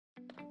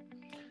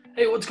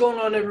Hey, what's going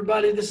on,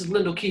 everybody? This is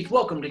Lyndall Keith.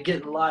 Welcome to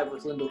Getting Live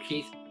with Lyndall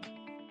Keith.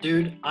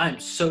 Dude, I'm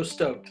so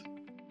stoked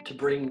to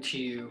bring to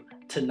you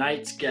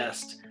tonight's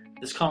guest.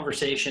 This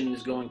conversation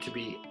is going to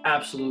be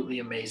absolutely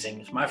amazing.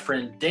 It's my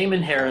friend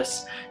Damon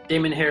Harris.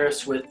 Damon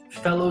Harris with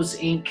Fellows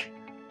Inc.,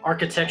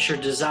 architecture,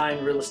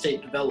 design, real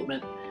estate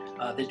development.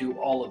 They do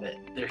all of it.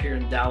 They're here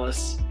in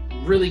Dallas.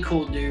 Really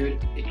cool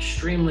dude,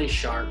 extremely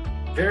sharp,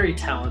 very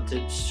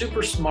talented,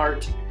 super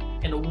smart,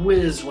 and a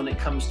whiz when it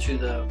comes to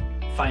the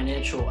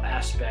financial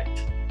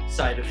aspect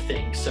side of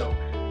things. So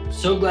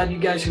glad you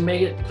guys can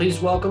make it. Please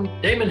welcome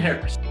Damon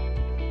Harris.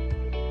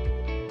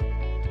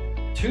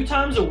 2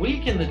 times a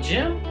week in the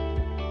gym?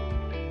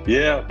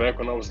 Yeah, back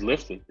when I was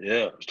lifting.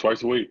 Yeah, it was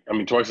twice a week.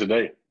 Twice a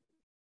day.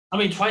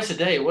 Twice a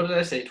day. What did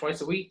I say? Twice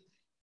a week?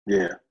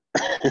 Yeah.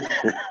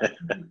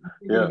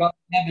 Yeah. About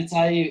habits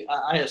I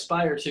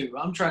aspire to.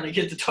 I'm trying to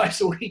get to twice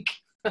a week.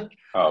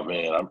 Oh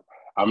man,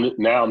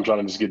 I'm trying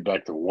to just get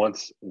back to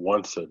once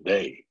a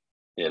day.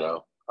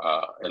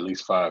 At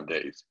least 5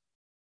 days.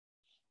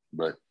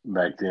 But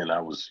back then I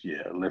was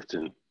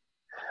lifting.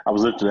 I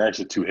was lifting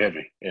actually too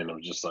heavy, and I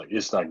was just like,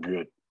 it's not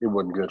good. It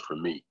wasn't good for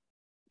me.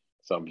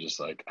 So I'm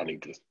just like, I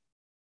need to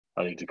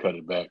cut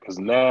it back because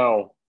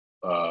now,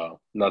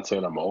 not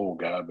saying I'm an old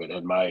guy, but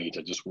at my age,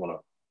 I just want to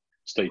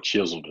stay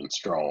chiseled and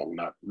strong.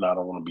 Not I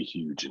don't want to be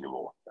huge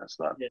anymore. That's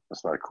not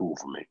cool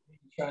for me.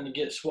 Trying to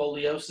get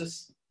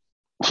scoliosis?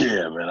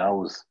 Yeah, man. I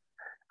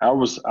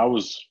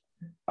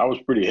was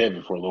pretty heavy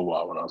for a little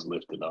while when I was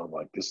lifting. I was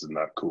like, this is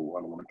not cool.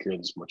 I don't want to carry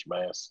this much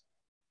mass.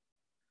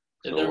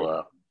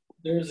 So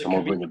I'm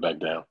gonna bring it back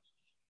down.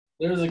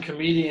 There was a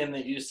comedian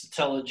that used to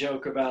tell a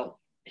joke about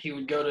he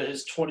would go to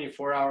his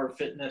 24-hour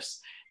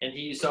fitness and he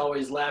used to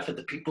always laugh at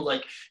the people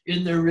like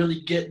in there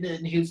really getting it,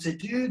 and he would say,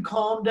 dude,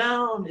 calm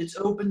down, it's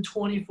open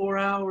 24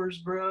 hours,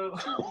 bro.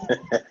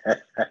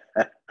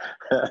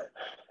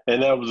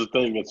 And that was the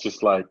thing. It's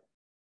just like,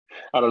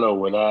 I don't know,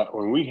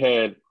 when we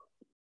had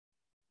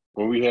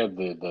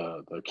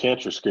the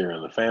cancer scare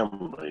in the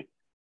family,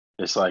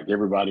 it's like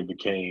everybody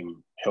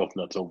became health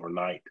nuts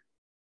overnight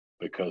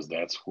because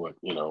that's what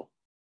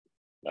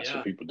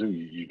what people do.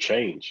 You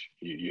change.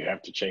 You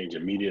have to change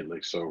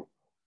immediately. So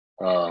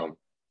I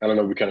don't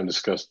know, we kind of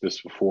discussed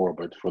this before,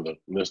 but for the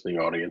listening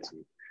audience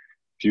and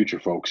future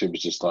folks, it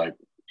was just like,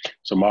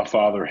 so my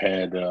father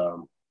had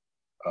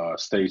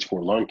stage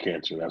 4 lung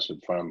cancer. That's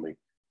what finally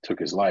took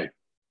his life.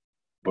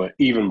 But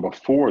even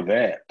before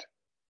that,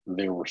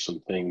 there were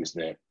some things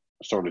that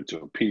started to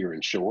appear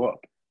and show up.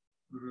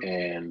 Mm-hmm.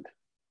 And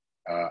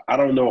I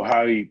don't know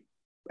how he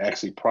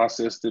actually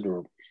processed it,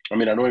 or I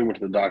know he went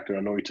to the doctor.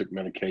 I know he took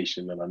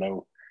medication,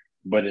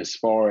 but as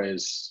far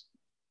as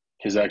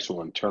his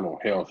actual internal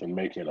health and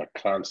making a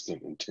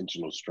constant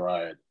intentional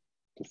stride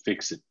to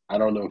fix it, I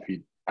don't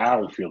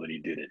feel that he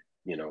did it,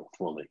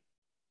 fully.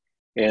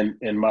 And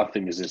my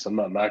thing is this: I'm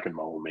not knocking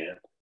my old man.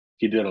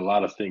 He did a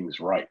lot of things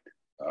right.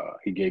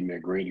 He gave me a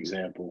great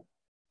example.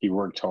 He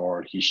worked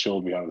hard. He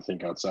showed me how to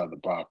think outside the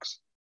box.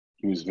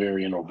 He was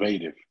very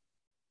innovative.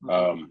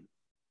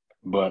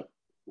 But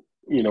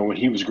when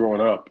he was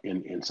growing up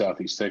in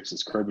Southeast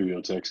Texas,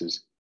 Kirbyville,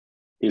 Texas,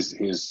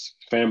 his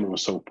family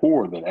was so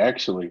poor that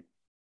actually,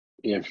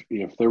 if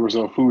there was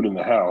no food in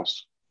the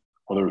house,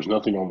 or there was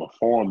nothing on the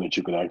farm that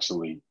you could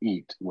actually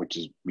eat, which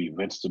is be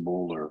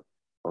vegetable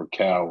or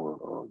cow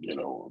or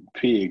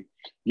pig,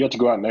 you have to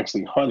go out and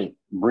actually hunt it,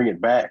 bring it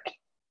back,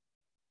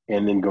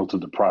 and then go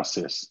through the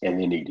process and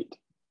then eat it.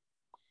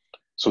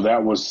 So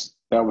that was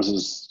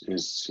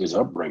his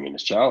upbringing,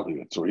 his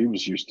childhood. So he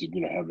was used to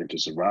having to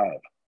survive.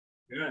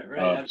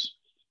 Right.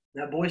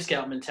 That Boy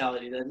Scout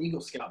mentality, that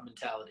Eagle Scout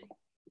mentality.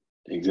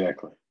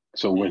 Exactly.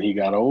 So when he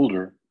got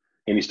older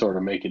and he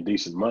started making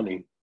decent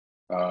money,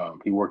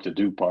 he worked at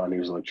DuPont. He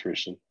was an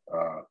electrician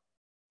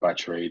by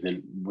trade.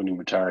 Then when he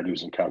retired, he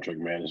was in contract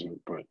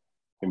management. But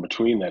in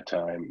between that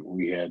time,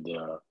 he had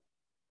a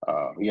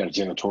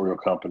janitorial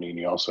company, and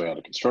he also had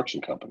a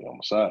construction company on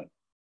the side.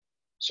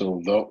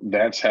 So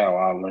that's how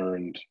I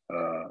learned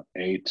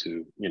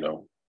to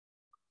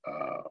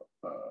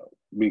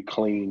be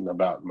clean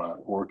about my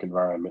work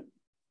environment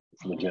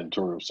from the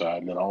janitorial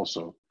side, and then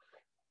also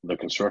the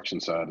construction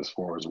side as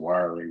far as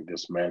wiring,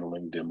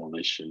 dismantling,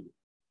 demolition,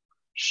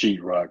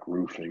 sheetrock,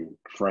 roofing,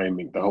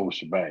 framing, the whole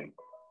shebang.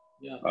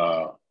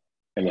 Yeah.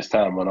 And as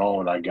time went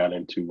on,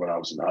 when I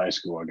was in high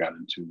school, I got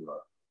into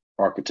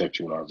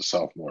architecture when I was a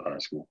sophomore in high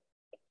school.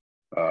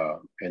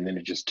 And then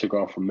it just took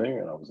off from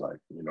there. And I was like,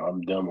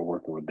 I'm done with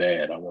working with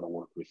Dad. I want to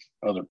work with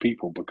other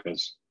people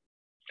because,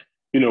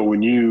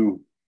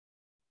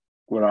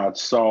 when I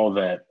saw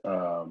that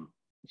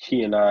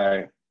he and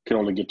I could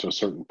only get to a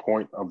certain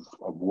point of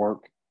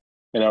work,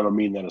 and I don't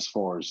mean that as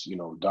far as,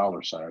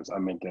 dollar signs. I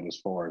meant that as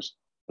far as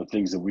the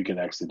things that we can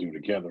actually do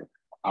together.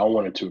 I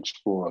wanted to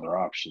explore other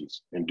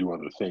options and do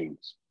other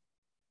things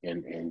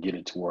and get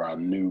it to where I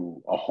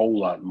knew a whole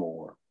lot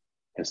more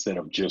instead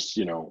of just,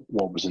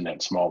 what was in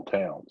that small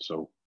town.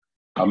 So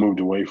I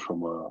moved away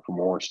from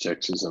Orange,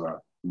 Texas, and I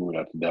moved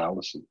out to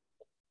Dallas, and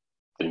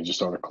things just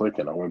started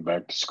clicking. I went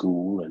back to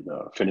school and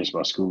finished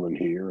my schooling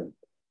here, and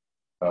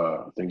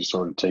things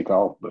sort of take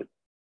off. But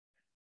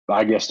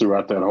I guess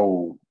throughout that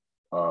whole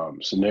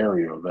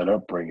scenario, that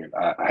upbringing,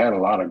 I had a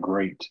lot of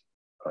great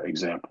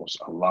examples,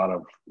 a lot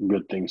of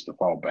good things to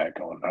fall back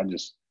on. I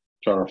just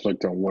try to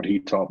reflect on what he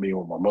taught me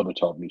or my mother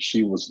taught me.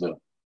 She was the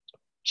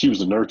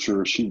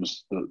nurturer. She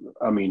was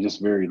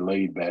just very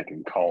laid back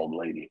and calm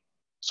lady,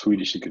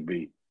 sweet as she could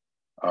be.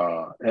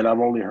 And I've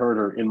only heard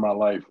her in my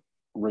life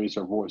raise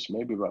her voice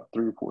maybe about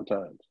 3 or 4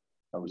 times.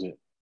 That was it.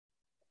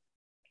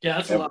 Yeah,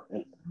 that's a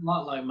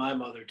lot like my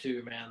mother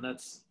too, man.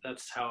 That's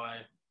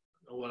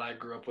what I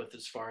grew up with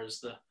as far as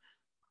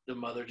the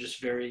mother,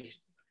 just very,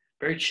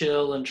 very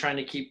chill and trying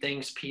to keep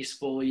things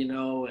peaceful,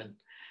 and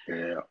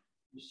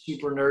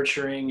super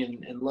nurturing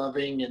and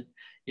loving. And,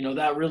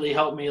 that really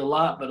helped me a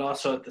lot. But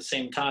also at the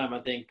same time,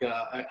 I think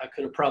I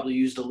could have probably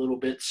used a little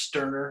bit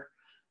sterner.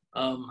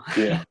 I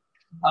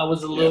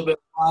was a little bit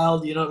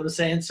wild, you know what I'm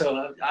saying?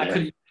 So I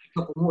could use a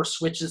couple more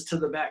switches to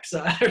the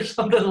backside or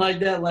something like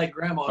that, like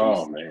grandma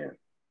used.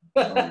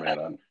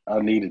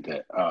 I needed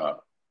that.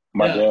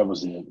 My dad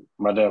was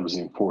the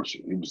enforcer.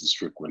 He was the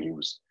strict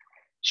one.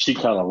 She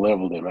kind of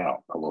leveled him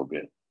out a little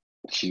bit.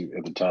 She,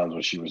 at the times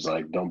when she was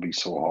like, don't be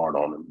so hard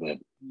on him that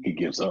he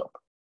gives up.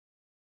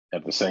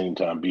 At the same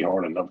time, be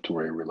hard enough to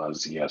where he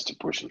realizes he has to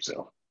push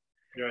himself.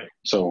 Right.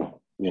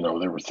 So,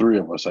 there were 3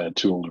 of us. I had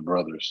 2 older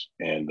brothers.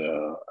 And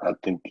I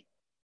think,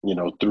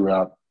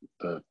 throughout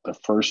the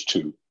first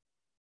 2,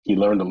 he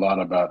learned a lot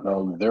about not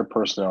only their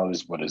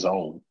personalities, but his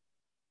own.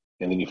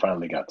 And then he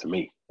finally got to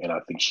me. And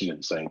I think she did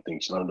the same thing.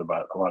 She learned a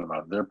lot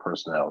about their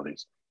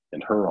personalities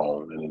and her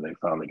own. And then they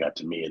finally got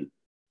to me and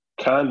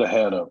kind of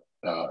had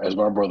as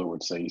my brother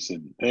would say, he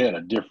said, they had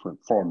a different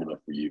formula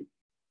for you.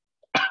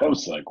 I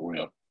was like,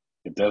 well,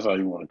 if that's how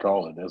you want to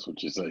call it, that's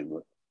what you say.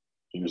 But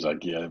he was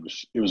like, yeah,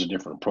 it was a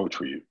different approach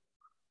for you.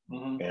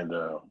 Mm-hmm. And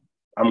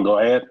I'm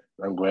glad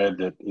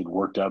that it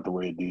worked out the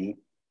way it did.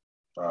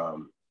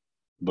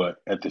 But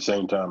at the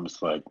same time,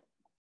 it's like,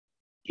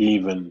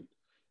 even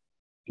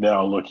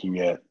now looking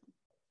at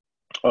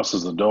us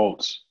as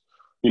adults,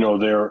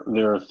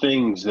 there are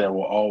things that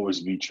will always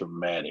be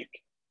traumatic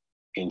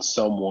in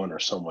someone or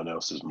someone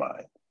else's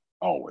mind.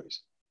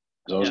 Always.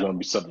 There's always going to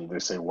be something they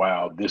say,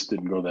 wow, this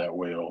didn't go that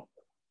well.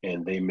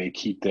 And they may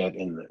keep that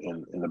in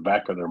the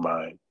back of their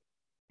mind.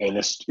 And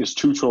it's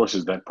 2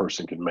 choices that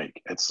person can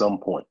make at some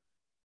point.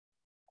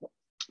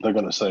 They're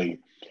going to say,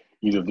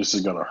 either this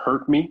is going to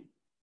hurt me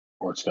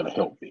or it's going to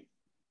help me.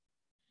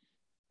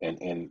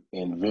 And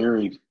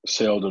very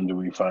seldom do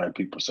we find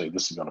people say,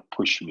 this is going to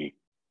push me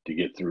to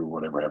get through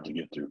whatever I have to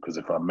get through. Because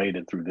if I made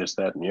it through this,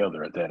 that, and the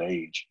other at that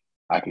age,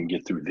 I can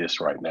get through this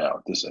right now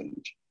at this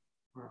age.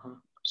 Uh-huh.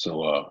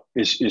 So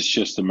it's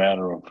just a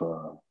matter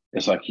of,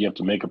 it's like you have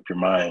to make up your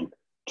mind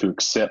to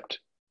accept,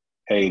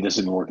 hey, this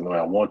isn't working the way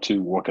I want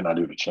to. What can I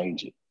do to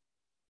change it?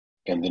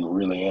 And then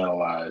really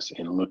analyze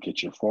and look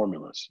at your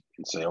formulas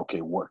and say,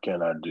 okay, what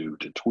can I do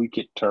to tweak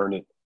it, turn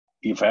it?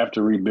 If I have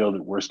to rebuild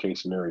it, worst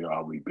case scenario,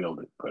 I'll rebuild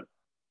it. But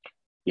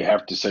you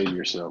have to say to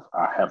yourself,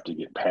 I have to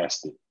get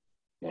past it.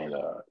 And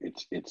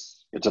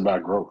it's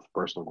about growth,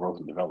 personal growth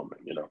and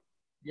development,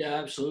 Yeah,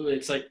 absolutely.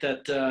 It's like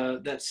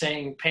that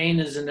saying, pain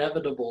is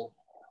inevitable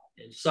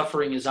and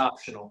suffering is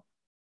optional.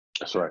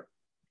 That's right.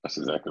 That's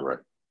exactly right.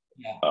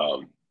 Yeah.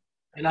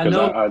 And I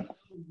know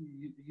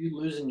you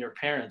losing your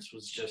parents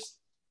was just,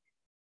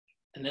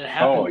 and it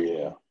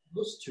happened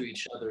close to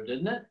each other,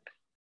 didn't it?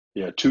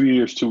 Yeah, 2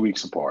 years, 2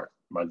 weeks apart.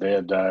 My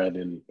dad died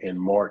in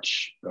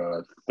March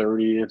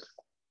 30th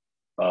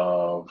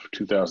of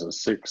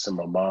 2006, and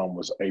my mom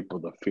was April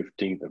the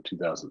 15th of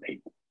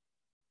 2008.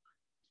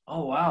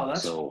 Oh, wow.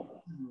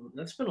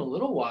 That's been a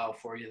little while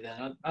for you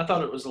then. I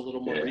thought it was a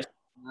little more recent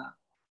than that.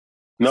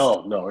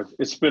 No,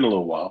 it's been a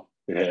little while.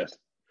 It has.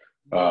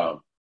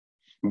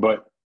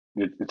 But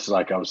it's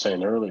like I was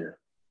saying earlier,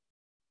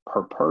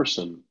 per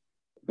person,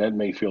 that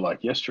may feel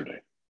like yesterday.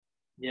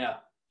 Yeah.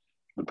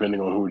 Depending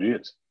on who it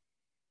is.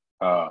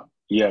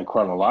 And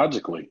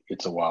chronologically,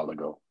 it's a while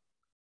ago.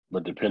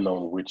 But depending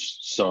on which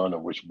son or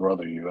which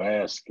brother you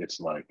ask, it's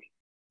like,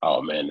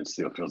 oh man, it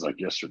still feels like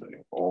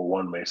yesterday. Or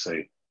one may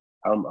say,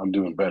 I'm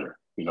doing better.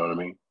 You know what I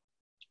mean?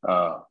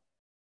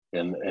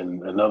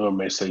 And another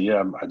may say,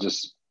 yeah, I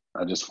just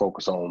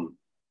focus on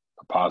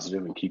the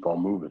positive and keep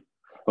on moving.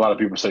 A lot of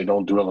people say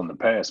don't dwell on the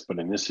past, but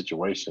in this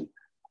situation,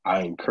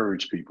 I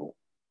encourage people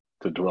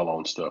to dwell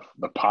on stuff,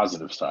 the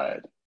positive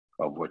side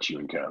of what you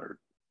encountered,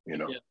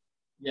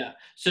 Yeah.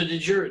 So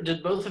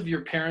did both of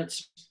your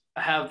parents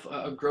have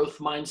a growth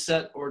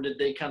mindset, or did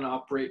they kind of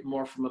operate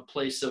more from a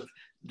place of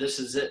this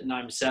is it and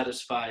I'm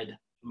satisfied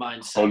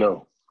mindset? Oh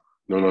no.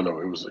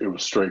 It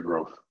was straight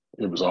growth.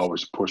 It was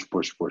always push.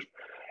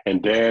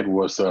 And my dad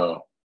was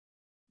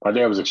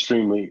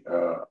extremely,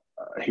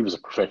 he was a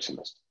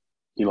perfectionist.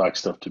 He liked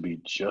stuff to be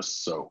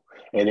just so.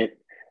 And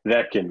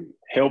that can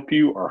help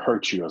you or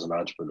hurt you as an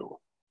entrepreneur.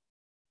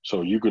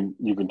 So you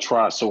can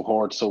try so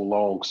hard, so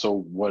long,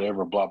 so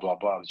whatever, blah, blah,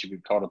 blah, that you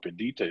get caught up in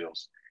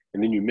details.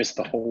 And then you miss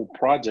the whole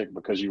project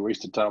because you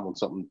wasted time on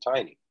something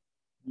tiny.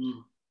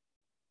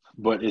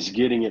 but it's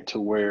getting it to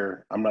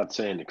where I'm not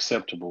saying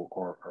acceptable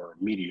or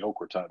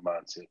mediocre type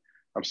mindset.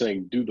 I'm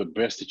saying do the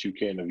best that you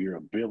can of your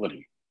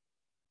ability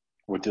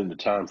within the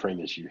time frame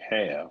that you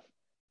have.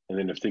 And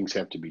then if things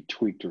have to be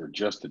tweaked or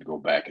adjusted, go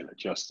back and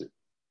adjust it.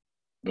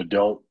 But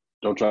don't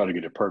try to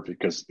get it perfect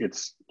because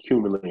it's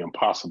humanly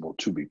impossible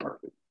to be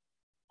perfect.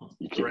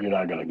 You're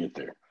not going to get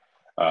there.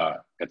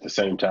 At the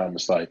same time,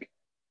 it's like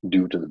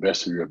do it to the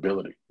best of your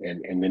ability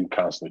and then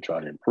constantly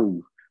try to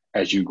improve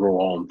as you grow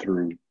on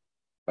through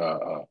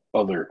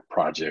other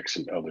projects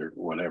and other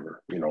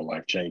whatever,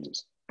 life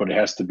changes. But it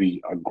has to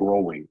be a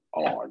growing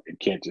on. It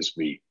can't just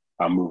be,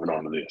 I'm moving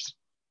on to this.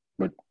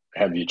 But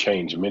have you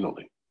changed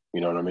mentally?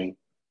 You know what I mean?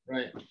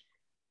 Right.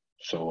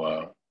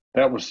 So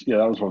that was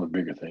one of the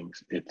bigger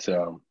things. It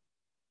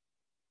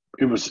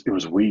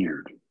was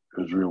weird.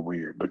 It was real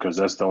weird because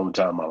that's the only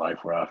time in my life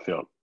where I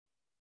felt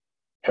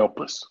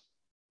helpless.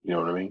 You know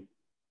what I mean?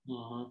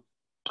 Mm-hmm.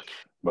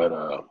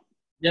 But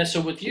yeah.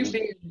 So with you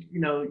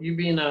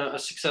being a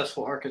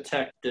successful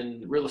architect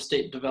and real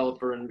estate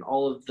developer and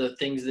all of the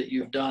things that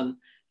you've done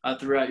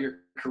throughout your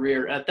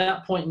career, at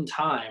that point in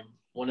time,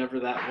 whenever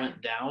that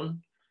went down,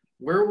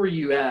 where were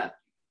you at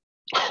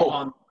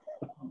on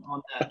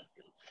that?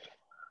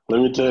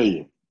 Let me tell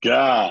you,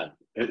 God,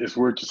 it's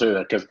weird to say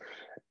that because,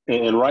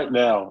 and right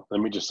now, let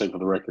me just say for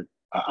the record,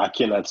 I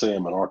cannot say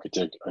I'm an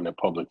architect in a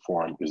public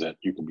forum because that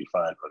you can be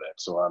fined for that.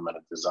 So I'm a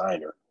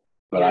designer,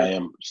 but I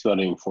am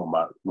studying for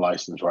my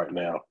license right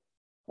now,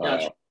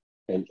 Gotcha.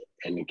 and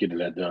getting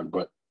that done.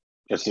 But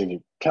that's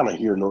kind of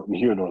here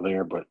nor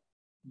there. But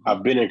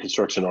I've been in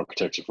construction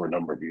architecture for a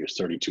number of years,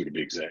 32 to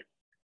be exact.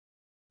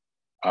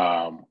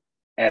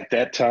 At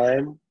that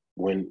time,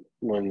 when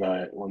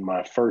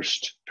my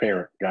first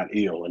parent got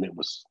ill, and it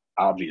was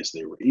obvious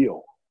they were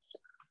ill,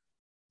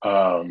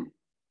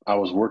 I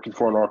was working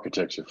for an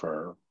architecture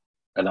firm,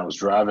 and I was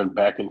driving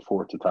back and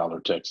forth to Tyler,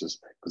 Texas,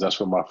 because that's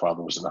where my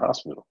father was in the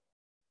hospital.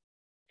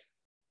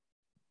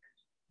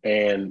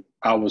 And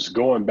I was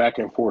going back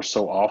and forth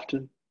so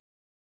often,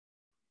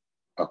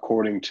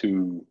 according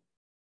to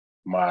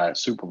my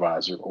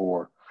supervisor,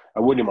 or I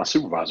wasn't even my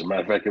supervisor.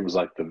 Matter of fact, it was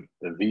like the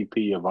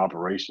VP of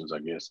operations, I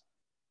guess.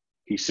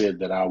 He said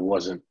that I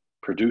wasn't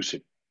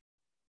producing.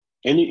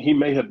 And he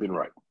may have been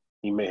right.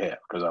 He may have,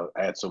 because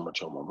I had so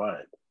much on my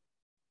mind.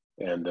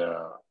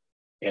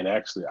 And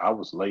actually, I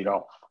was laid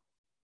off.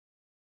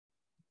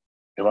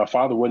 And my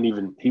father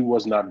he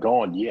was not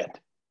gone yet.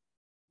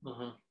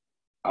 Mm-hmm.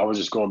 I was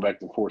just going back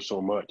and forth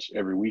so much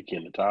every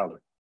weekend to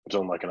Tyler. It's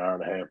only like an hour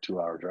and a half, 2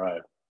 hour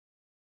drive.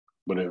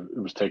 But it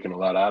was taking a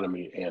lot out of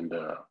me. And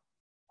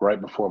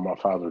right before my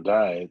father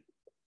died,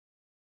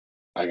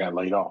 I got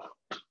laid off.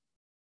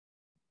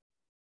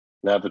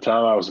 Now, at the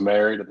time I was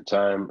married, at the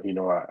time, we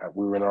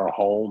were in our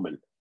home and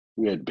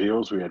we had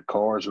bills, we had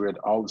cars, we had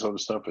all this other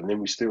stuff. And then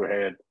we still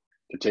had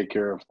to take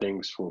care of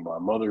things for my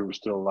mother who was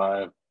still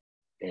alive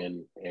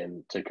and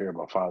take care of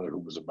my father who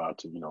was about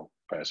to,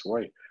 pass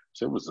away.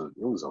 So it was a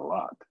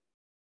lot.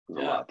 It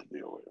was a lot to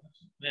deal with.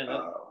 Man,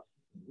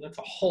 that's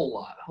a whole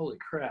lot. Holy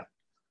crap.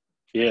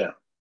 Yeah.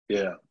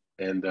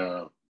 And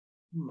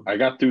I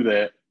got through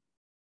that.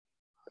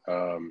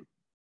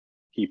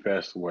 He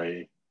passed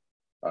away.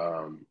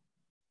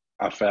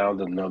 I found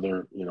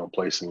another,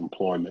 place of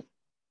employment.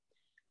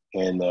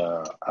 And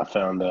I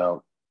found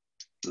out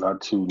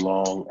not too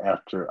long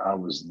after I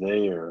was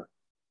there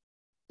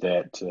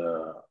that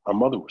my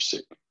mother was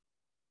sick.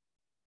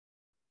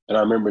 And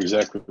I remember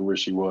exactly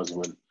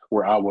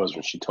where I was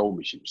when she told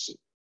me she was sick.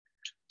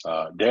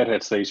 Dad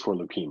had stage 4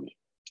 leukemia.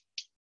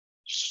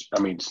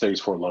 Stage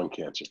 4 lung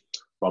cancer.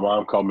 My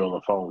mom called me on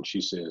the phone. She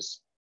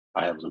says,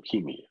 I have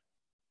leukemia.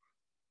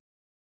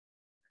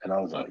 And I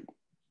was like,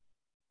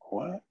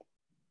 what?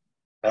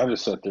 I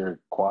just sat there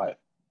quiet.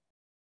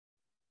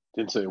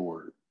 Didn't say a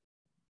word.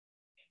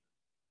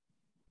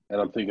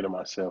 And I'm thinking to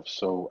myself,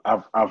 so I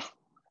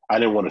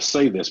didn't want to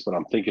say this, but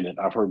I'm thinking that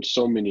I've heard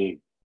so many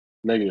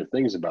negative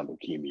things about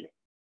leukemia.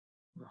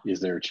 Is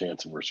there a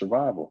chance of her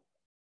survival?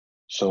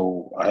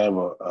 So I have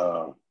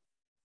a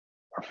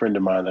friend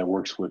of mine that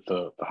works with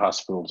the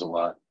hospitals a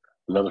lot.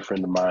 Another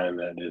friend of mine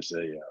that is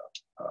a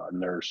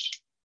nurse.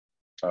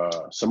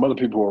 Some other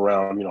people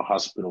around,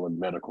 hospital and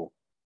medical.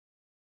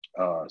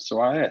 So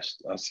I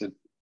asked. I said,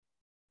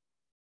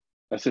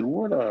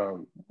 what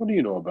do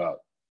you know about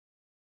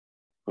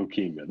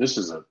leukemia? This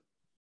is a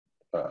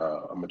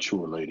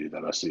mature lady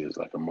that I see as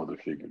like a mother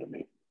figure to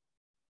me.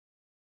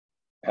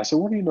 I said,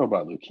 what do you know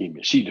about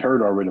leukemia? She'd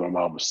heard already my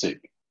mom was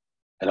sick.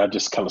 And I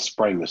just kind of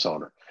sprang this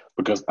on her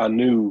because I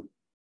knew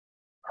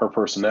her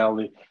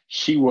personality.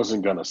 She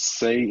wasn't going to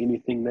say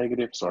anything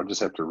negative, so I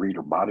just have to read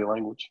her body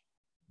language.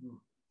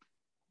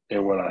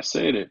 And when I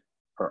said it,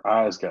 her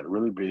eyes got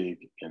really big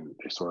and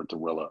they started to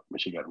well up, but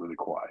she got really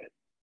quiet.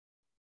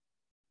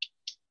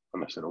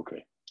 And I said,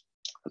 okay,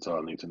 that's all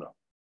I need to know.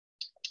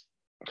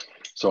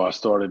 So I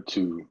started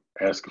to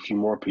ask a few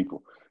more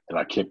people, and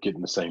I kept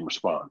getting the same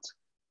response.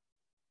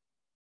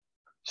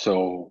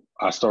 So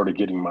I started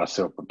getting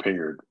myself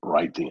prepared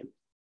right then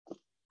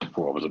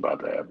for what was about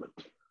to happen.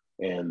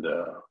 And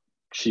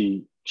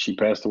she She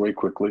passed away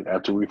quickly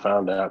after we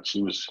found out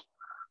she was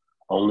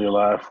only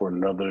alive for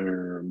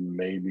another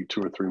maybe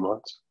 2 or 3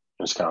 months.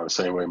 It's kind of the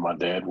same way my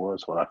dad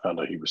was. When I found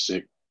out he was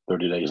sick,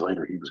 30 days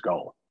later, he was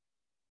gone.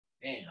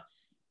 Damn.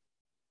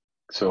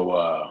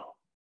 So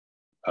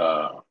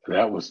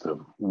that was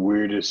the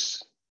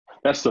weirdest.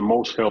 That's the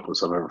most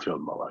helpless I've ever felt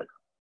in my life,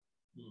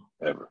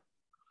 ever.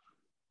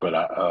 But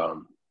I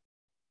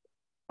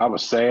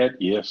was sad,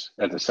 yes.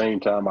 At the same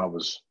time, I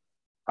was,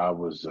 I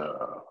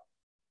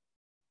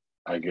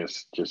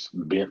guess, just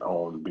bent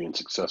on being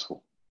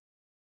successful.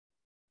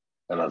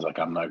 And I was like,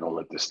 I'm not gonna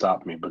let this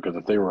stop me, because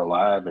if they were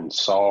alive and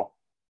saw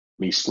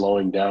me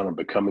slowing down and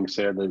becoming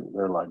sad,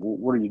 they're like,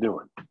 "What are you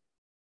doing?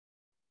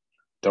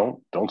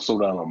 Don't slow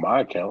down on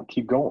my account.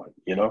 Keep going."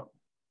 You know.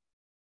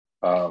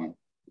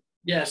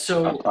 Yeah.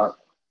 So on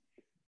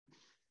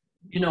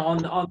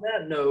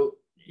that note,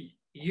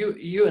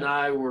 you and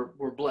I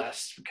were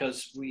blessed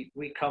because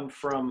we come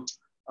from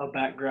a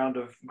background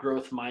of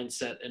growth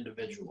mindset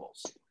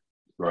individuals.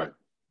 Right.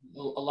 A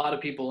lot of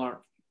people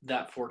aren't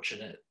that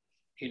fortunate,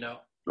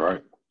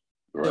 Right.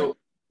 So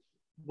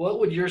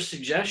what would your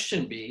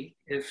suggestion be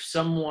if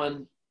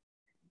someone,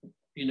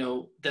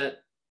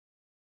 that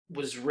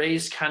was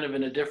raised kind of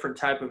in a different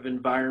type of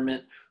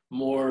environment,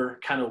 more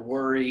kind of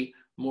worry,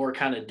 more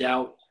kind of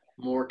doubt,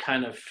 more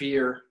kind of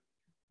fear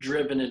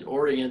driven and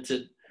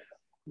oriented?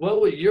 What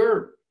would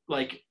your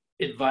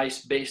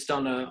advice based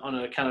on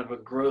a kind of a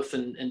growth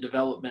and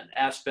development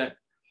aspect?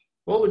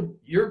 What would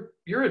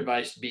your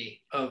advice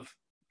be of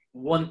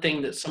one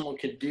thing that someone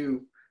could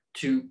do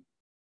to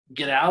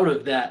get out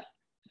of that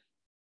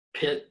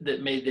pit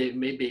that they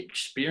may be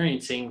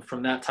experiencing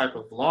from that type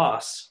of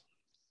loss?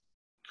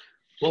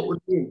 What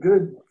would be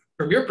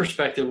from your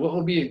perspective, what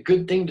would be a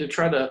good thing to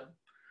try to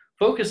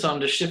focus on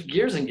to shift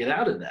gears and get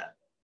out of that?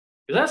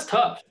 Because that's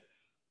tough.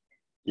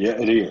 Yeah,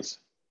 it is.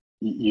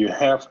 You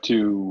have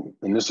to,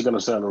 and this is going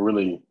to sound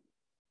really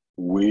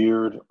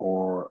weird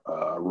or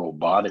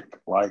robotic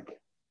like,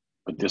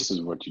 but this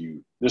is what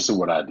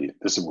I did.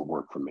 This is what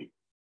worked for me.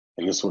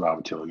 And this is what I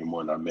would tell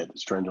anyone I met a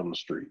stranger on the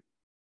street.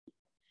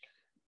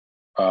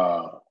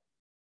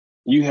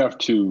 You have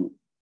to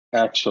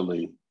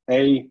actually,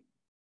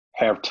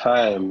 have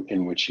time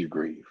in which you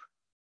grieve.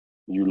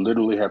 You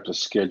literally have to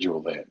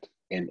schedule that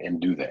and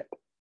do that.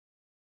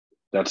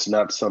 That's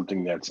not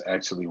something that's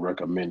actually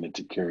recommended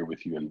to carry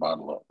with you and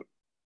bottle up.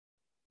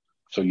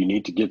 So you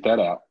need to get that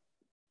out.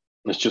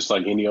 It's just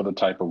like any other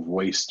type of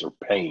waste or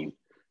pain.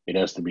 It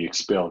has to be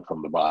expelled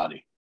from the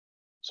body.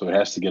 So it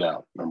has to get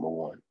out, number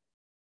one.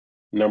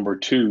 Number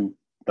two,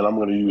 and I'm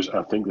going to use,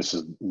 I think this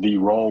is the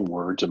wrong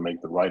word to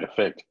make the right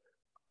effect,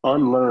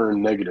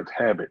 unlearn negative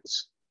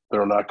habits that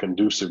are not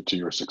conducive to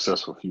your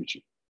successful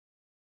future.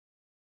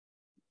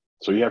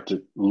 So you have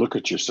to look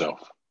at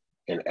yourself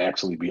and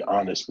actually be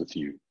honest with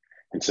you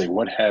and say,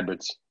 what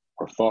habits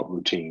or thought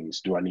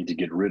routines do I need to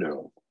get rid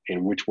of,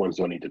 and which ones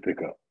do I need to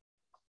pick up?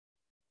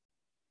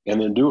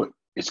 And then do it.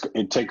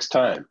 It takes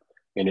time,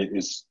 and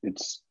it's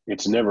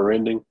never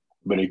ending,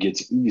 but it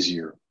gets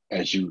easier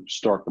as you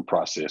start the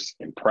process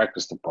and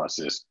practice the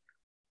process.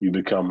 You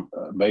become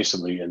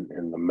basically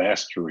in the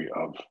mastery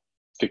of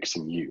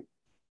fixing you.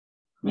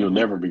 You'll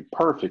never be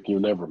perfect. You'll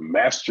never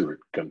master it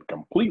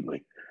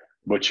completely,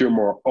 but you're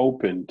more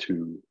open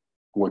to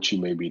what you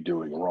may be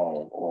doing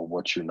wrong or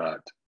what you're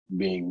not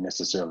being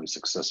necessarily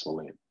successful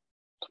in,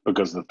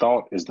 because the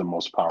thought is the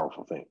most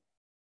powerful thing.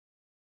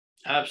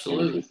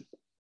 Absolutely.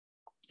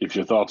 If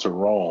your thoughts are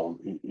wrong,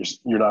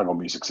 you're not going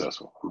to be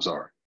successful. I'm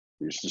sorry.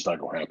 It's just not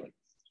going to happen.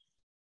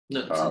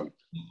 No, it's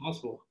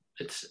impossible.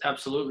 It's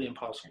absolutely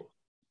impossible.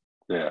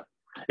 Yeah.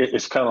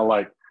 It's kind of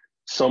like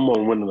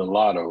someone winning the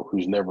lotto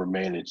who's never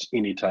managed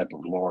any type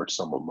of large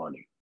sum of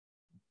money.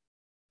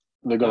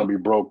 They're going to be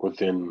broke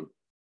within,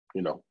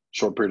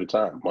 short period of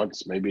time,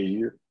 months, maybe a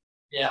year.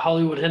 Yeah,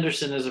 Hollywood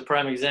Henderson is a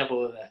prime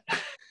example of that.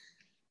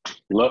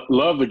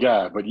 Love the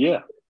guy, but yeah.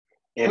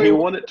 And he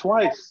won it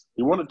twice.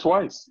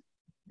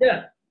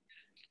 Yeah.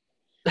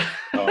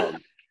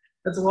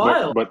 That's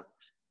wild.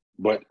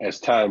 But as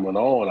time went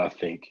on, I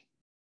think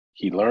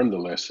he learned the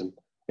lesson,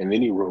 and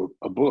then he wrote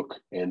a book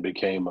and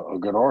became a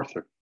good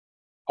author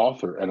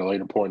at a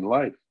later point in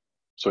life.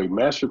 So he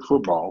mastered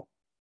football.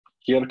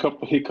 He had a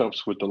couple of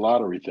hiccups with the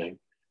lottery thing,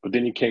 but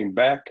then he came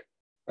back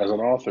as an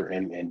author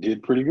and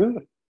did pretty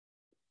good.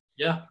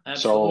 Yeah,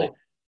 absolutely. So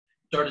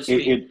started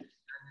speaking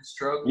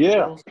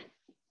struggles.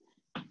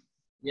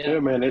 Yeah,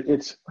 man.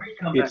 It's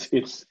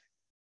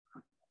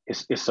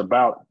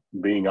about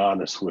being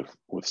honest with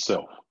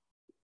self.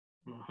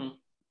 Mm-hmm.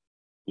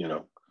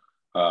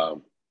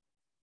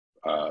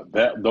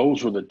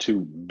 Those were the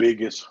two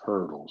biggest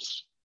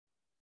hurdles,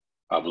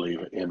 I believe,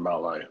 in my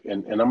life.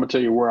 And I'm gonna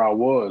tell you where I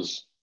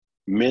was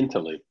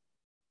mentally.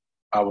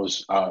 I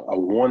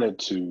wanted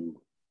to.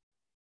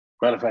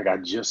 Matter of fact, I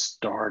just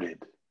started.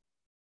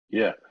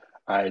 Yeah,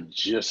 I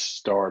just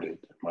started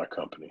my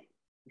company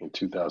in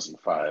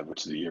 2005,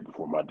 which is the year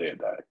before my dad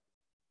died.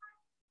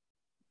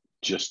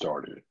 Just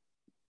started it.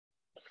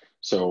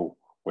 So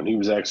when he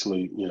was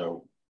actually,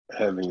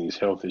 having these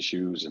health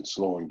issues and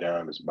slowing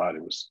down, his body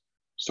was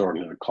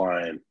starting to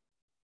decline,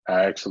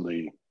 I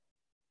actually,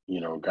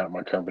 got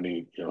my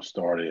company,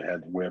 started,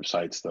 had the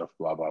website stuff,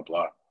 blah, blah,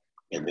 blah.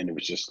 And then it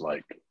was just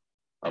like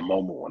a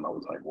moment when I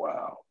was like,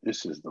 wow,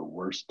 this is the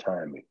worst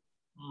timing.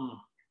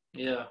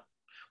 Yeah.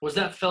 Was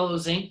that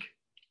Fellows Inc.?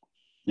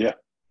 Yeah.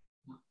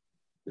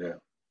 Yeah.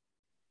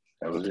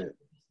 That was it.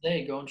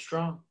 Hey, going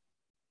strong.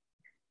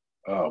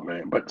 Oh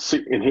man. But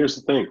see, and here's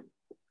the thing.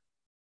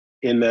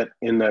 In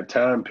that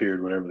time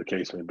period, whatever the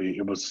case may be,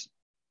 it was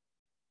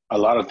a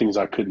lot of things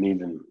I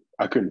couldn't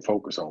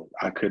focus on.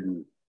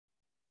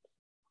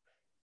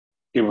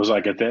 It was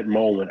like at that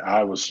moment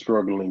I was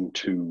struggling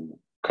to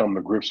come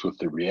to grips with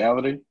the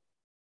reality,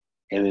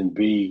 and then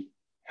B,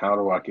 how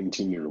do I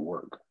continue to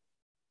work?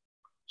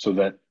 So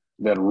that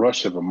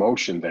rush of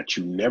emotion that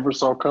you never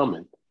saw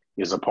coming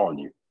is upon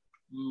you.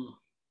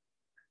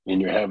 And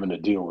you're having to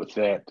deal with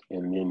that,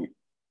 and then,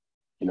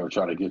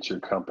 try to get your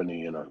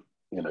company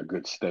in a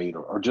good state,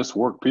 or just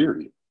work,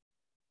 period.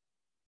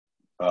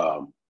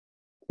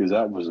 Because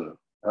that was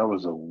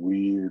a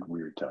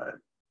weird time.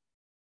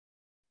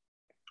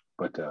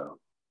 But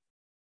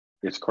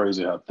it's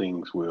crazy how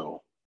things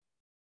will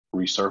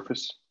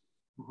resurface,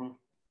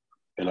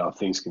 and how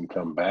things can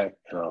come back,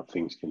 and how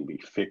things can be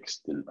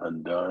fixed and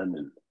undone,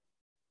 and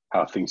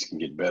how things can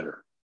get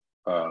better.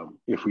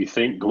 If we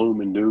think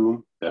gloom and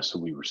doom, that's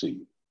what we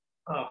receive.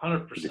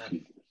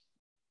 100%.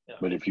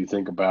 But if you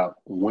think about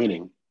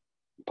winning,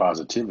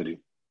 positivity,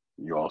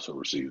 you also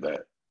receive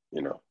that.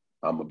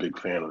 I'm a big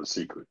fan of The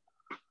Secret,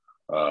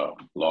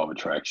 law of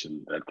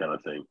attraction, that kind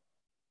of thing.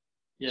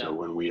 Yeah. So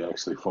when we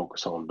actually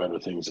focus on better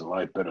things in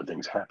life, better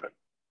things happen.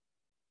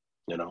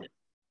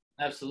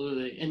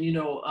 Absolutely. And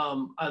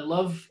I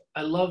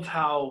love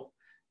how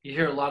you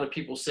hear a lot of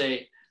people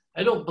say,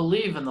 I don't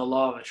believe in the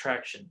law of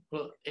attraction.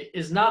 Well, it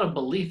is not a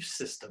belief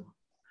system.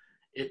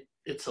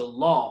 It's a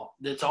law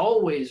that's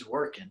always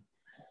working.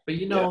 But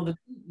the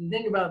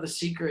thing about The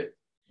Secret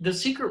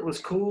was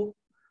cool,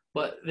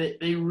 but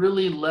they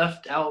really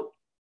left out,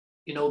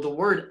 the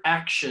word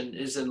action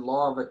is in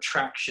law of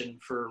attraction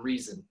for a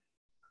reason.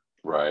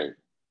 Right.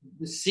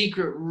 The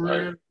Secret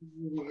really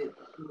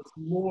is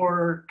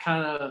more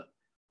kind of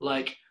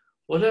like,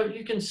 whatever,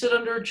 you can sit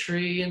under a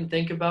tree and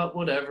think about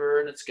whatever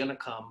and it's gonna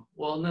come.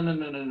 Well,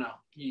 no.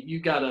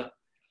 You gotta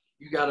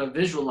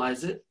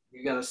visualize it,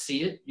 you gotta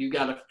see it, you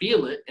gotta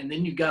feel it, and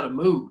then you gotta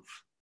move.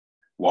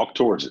 Walk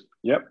towards it.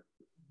 Yep.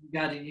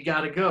 You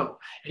gotta go.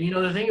 And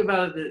the thing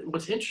about it,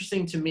 what's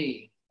interesting to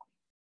me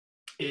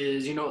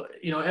is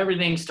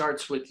everything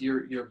starts with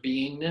your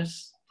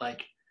beingness,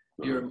 like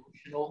your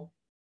emotional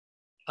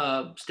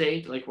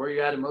state, like where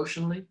you're at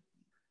emotionally,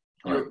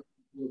 your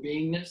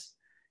beingness,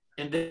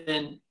 and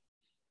then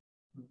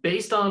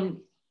based on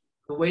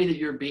the way that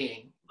you're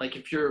being, like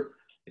if you're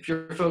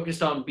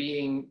focused on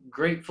being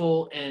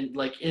grateful and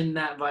like in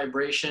that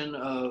vibration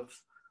of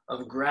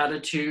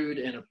gratitude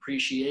and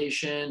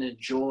appreciation and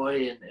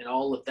joy and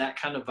all of that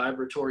kind of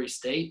vibratory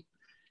state,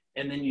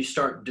 and then you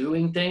start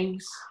doing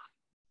things,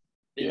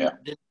 then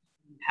you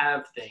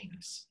have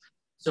things.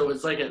 So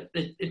it's like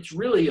it's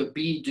really a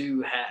be,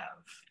 do,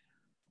 have.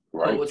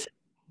 Right. But what's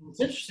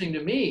interesting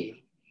to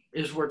me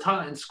is we're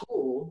taught in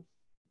school,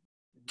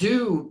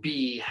 do,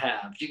 be,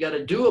 have. You got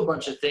to do a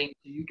bunch of things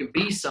so you can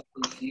be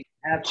something, so you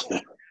can have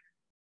something.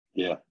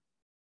 Yeah.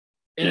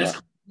 And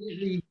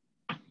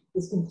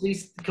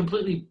it's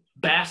completely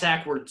bass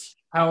backwards,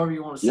 however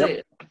you want to say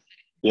it.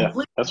 Yeah,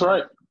 completely. That's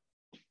right.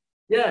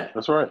 Yeah.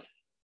 That's right.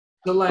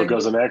 So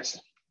because in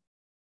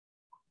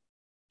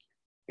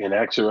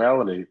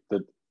actuality,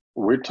 that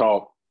we're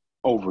taught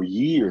over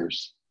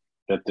years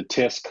that the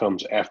test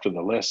comes after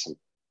the lesson.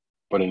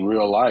 But in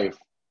real life,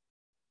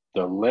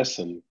 the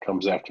lesson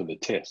comes after the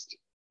test.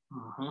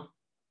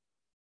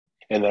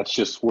 And that's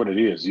just what it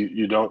is.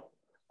 You don't,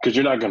 because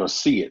you're not going to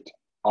see it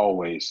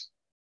always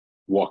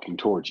walking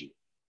towards you.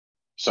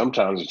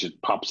 Sometimes it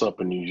just pops up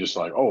and you're just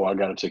like, oh, I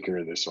got to take care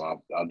of this, so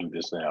I'll do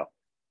this now.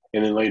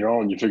 And then later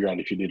on, you figure out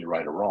if you did it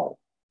right or wrong.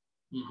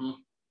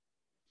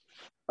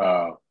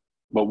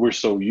 But we're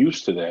so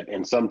used to that.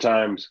 And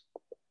sometimes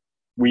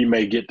we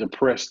may get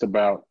depressed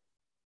about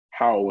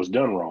how it was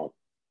done wrong,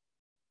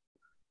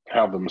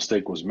 how the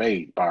mistake was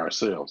made by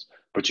ourselves,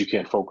 but you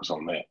can't focus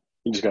on that.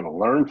 You just got to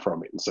learn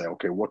from it and say,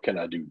 okay, what can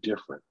I do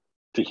different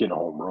to hit a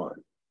home run?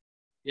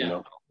 Yeah,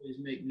 always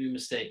make new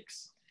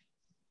mistakes.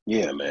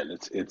 Yeah, man,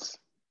 it's.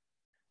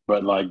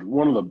 But like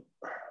one of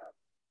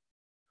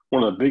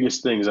the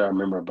biggest things I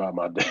remember about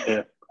my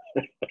dad,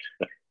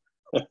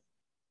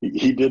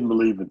 he didn't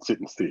believe in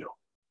sitting still.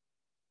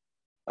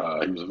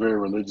 He was a very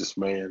religious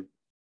man.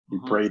 He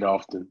prayed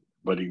often,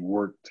 but he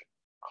worked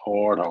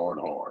hard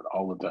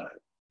all the time.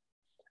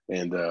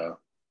 And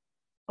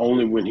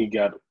only when he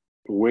got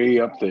way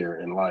up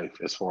there in life,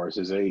 as far as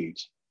his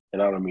age,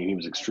 and I don't mean he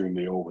was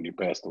extremely old when he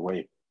passed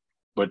away,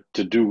 but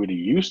to do what he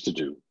used to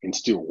do and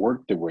still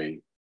work the way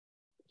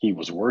he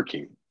was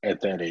working at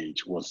that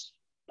age was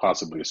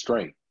possibly a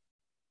strength.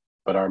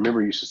 But I remember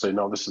he used to say,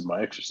 no, this is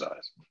my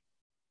exercise.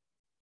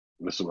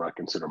 This is what I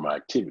consider my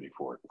activity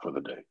for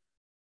the day.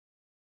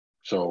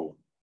 So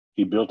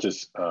he built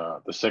his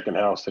the second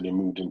house that he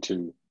moved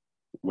into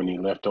when he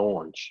left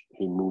Orange.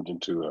 He moved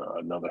into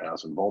another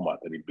house in Beaumont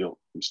that he built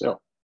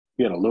himself.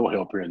 He had a little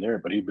help here and there,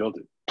 but he built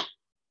it.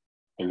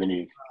 And then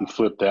he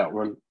flipped that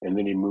one, and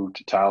then he moved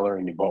to Tyler,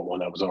 and he bought one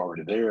that was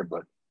already there.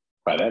 But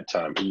by that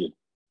time,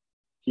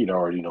 he'd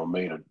already,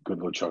 made a good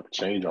little chunk of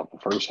change off the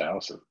first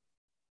house, and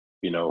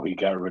he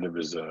got rid of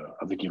his.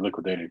 I think he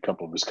liquidated a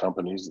couple of his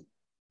companies.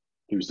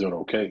 He was doing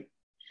okay.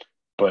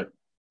 But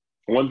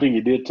one thing he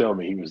did tell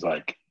me, he was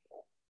like,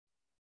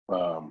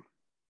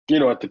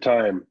 at the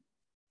time,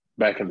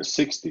 back in the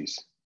 '60s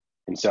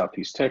in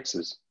Southeast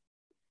Texas,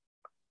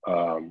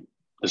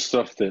 the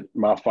stuff that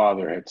my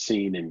father had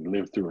seen and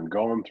lived through and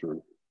gone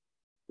through,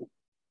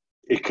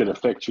 it could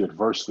affect you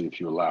adversely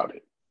if you allowed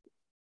it.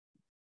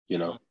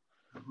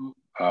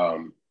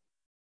 Mm-hmm.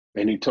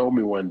 And he told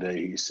me one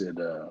day, he said,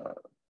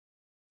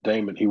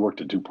 Damon, he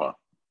worked at DuPont.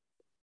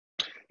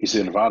 He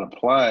said, if I'd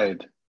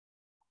applied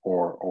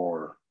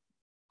or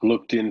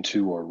looked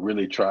into or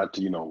really tried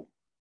to,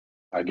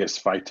 I guess,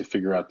 fight to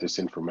figure out this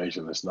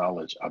information, this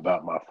knowledge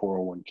about my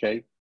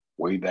 401k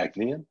way back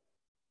then,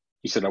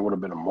 he said I would have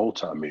been a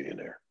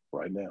multi-millionaire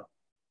right now.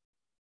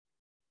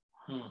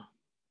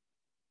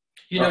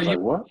 I was like,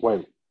 what?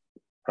 Wait,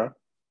 huh?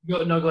 Go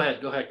ahead.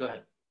 I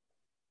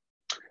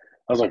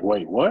was like,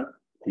 wait, what?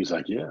 He's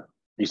like, yeah.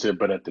 He said,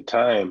 but at the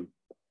time,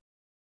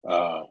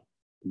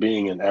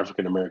 being an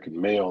African-American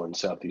male in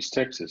Southeast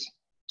Texas,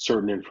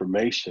 certain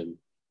information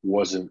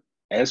wasn't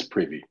as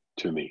privy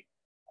to me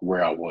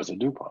where I was at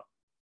DuPont.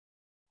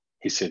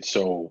 He said,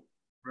 so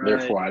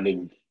therefore I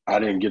didn't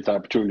get the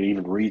opportunity to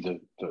even read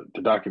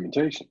the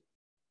documentation.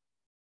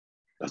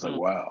 I was like,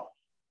 wow.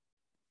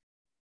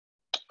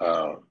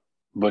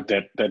 But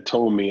that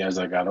told me as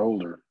I got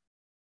older,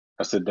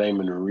 I said,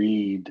 Damon,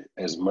 read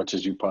as much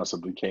as you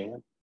possibly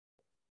can.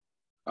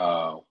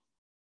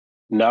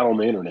 Not on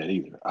the internet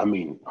either. I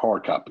mean,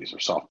 hard copies or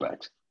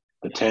softbacks,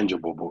 the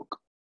tangible book.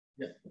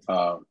 Yeah.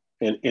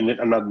 And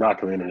I'm not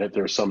knocking the internet.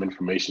 There's some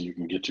information you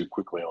can get to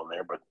quickly on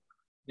there, but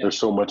there's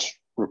so much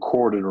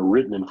recorded or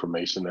written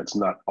information that's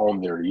not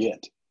on there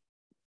yet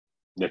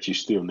that you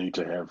still need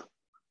to have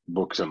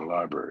books in the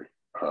library.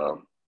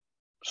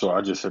 So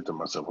I just said to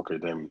myself, okay,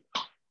 Damon,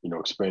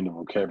 expand your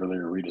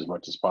vocabulary, read as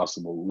much as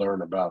possible,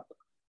 learn about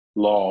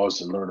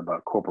laws and learn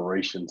about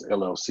corporations,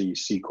 LLC,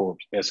 C Corp,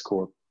 S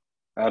Corp.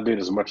 I did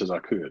as much as I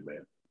could,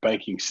 man.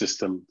 Banking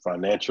system,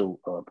 financial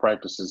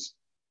practices,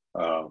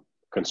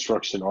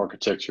 construction,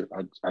 architecture.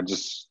 I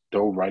just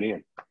dove right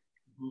in.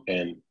 Mm-hmm.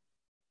 And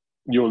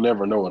you'll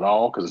never know it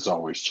all because it's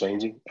always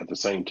changing. At the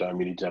same time,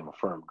 you need to have a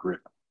firm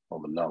grip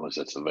on the knowledge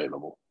that's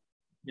available.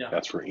 Yeah.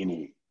 That's for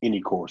any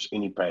course,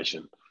 any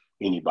passion,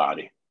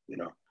 anybody,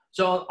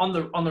 So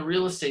on the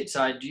real estate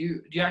side, do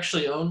you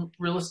actually own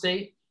real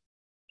estate?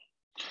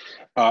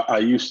 I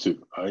used to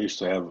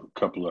have a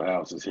couple of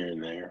houses here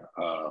and there,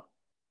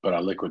 but I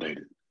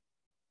liquidated.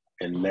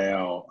 And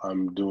now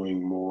I'm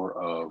doing more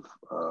of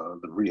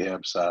the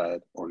rehab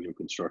side or new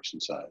construction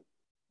side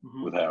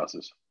with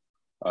houses.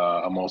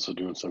 I'm also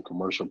doing some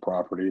commercial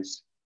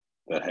properties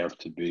that have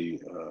to be,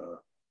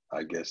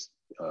 I guess,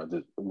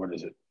 what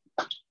is it?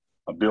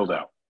 A build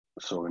out.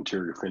 So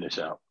interior finish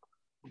out.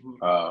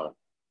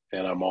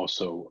 And I'm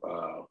also,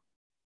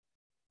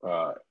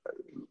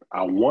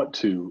 I want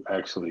to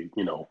actually,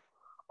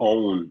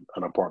 own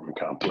an apartment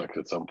complex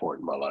at some point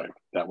in my life.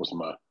 That was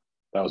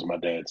my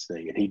dad's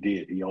thing. And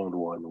he owned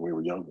one when we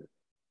were younger.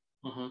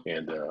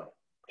 And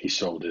he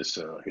sold his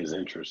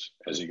interest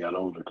as he got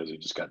older because he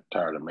just got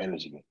tired of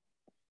managing it.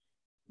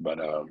 But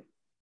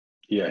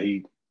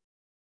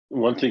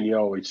one thing he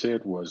always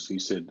said was, he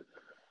said,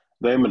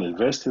 Damon,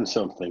 invest in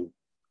something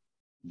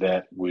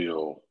that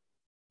will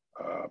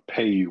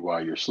pay you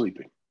while you're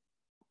sleeping.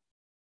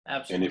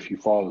 Absolutely. And if you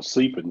fall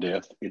asleep in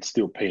death, it's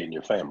still paying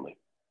your family.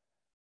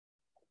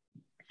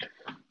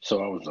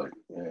 So I was like,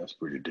 yeah, that's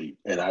pretty deep.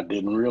 And I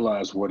didn't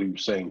realize what he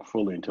was saying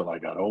fully until I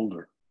got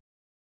older.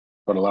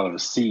 But a lot of the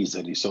seeds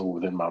that he sowed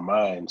within my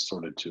mind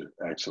started to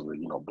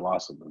actually,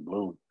 blossom and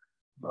bloom.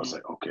 I was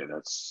like, okay,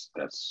 that's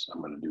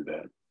I'm going to do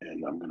that,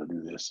 and I'm going to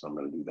do this, I'm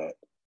going to do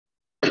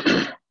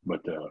that.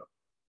 But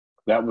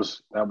that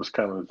was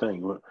kind of the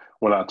thing.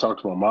 When I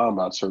talked to my mom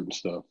about certain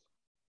stuff,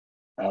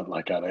 I'd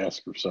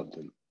ask her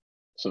something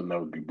that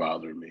would be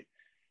bothering me,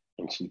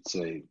 and she'd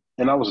say,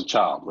 and I was a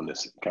child when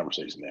this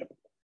conversation happened.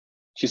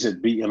 She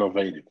said, "Be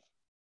innovative."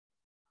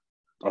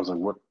 I was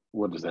like,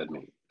 "What does that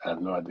mean?" I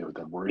have no idea what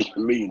that word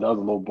even means. I was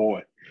a little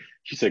boy.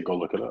 She said, "Go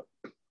look it up."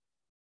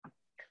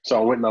 So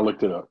I went and I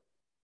looked it up.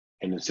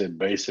 And it said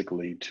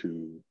basically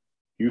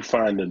you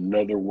find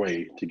another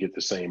way to get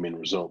the same end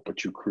result,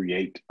 but you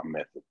create a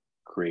method,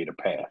 create a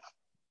path.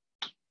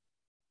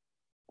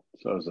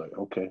 So I was like,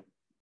 okay.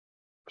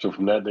 So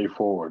from that day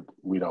forward,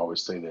 we'd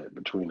always say that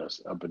between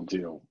us up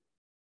until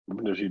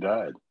she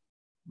died.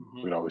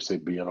 We'd always say,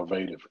 be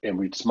innovative. And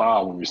we'd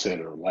smile when we said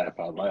it or laugh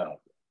out loud.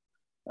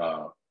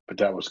 But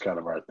that was kind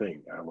of our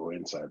thing, our little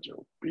inside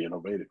joke, be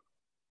innovative.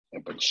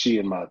 But she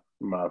and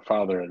my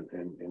father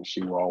and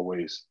she were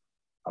always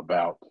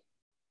about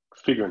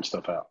figuring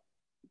stuff out.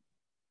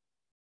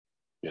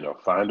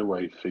 find a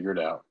way, figure it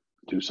out,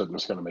 do something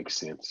that's going to make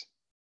sense,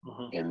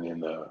 Mm-hmm.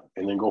 and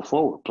then go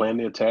forward, plan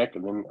the attack,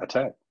 and then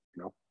attack.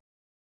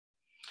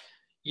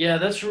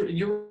 Yeah,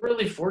 you're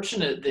really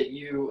fortunate that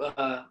you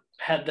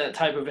had that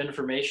type of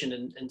information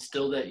and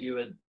instilled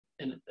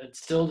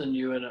instilled in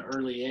you at an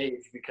early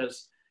age,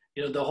 because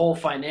the whole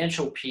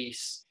financial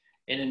piece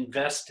in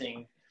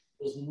investing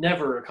was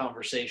never a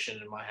conversation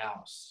in my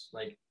house,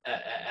 like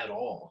at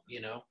all.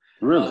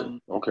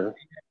 Really? Okay.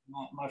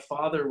 My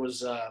father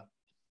was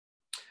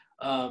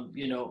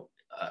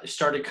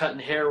started cutting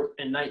hair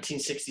in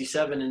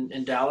 1967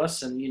 in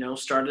Dallas, and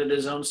started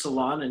his own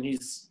salon, and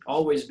he's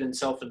always been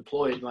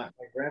self-employed. My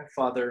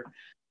grandfather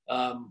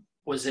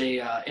was a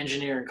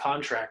engineer and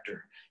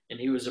contractor, and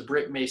he was a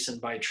brick mason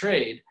by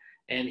trade,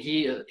 and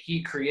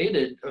he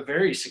created a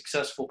very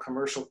successful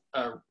commercial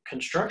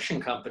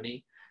construction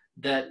company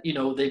that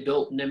they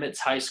built Nimitz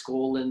High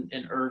School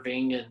in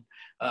Irving, and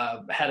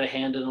had a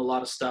hand in a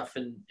lot of stuff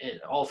in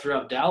all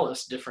throughout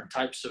Dallas, different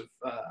types of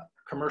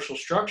commercial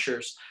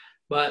structures.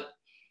 But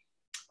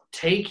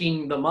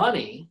taking the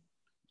money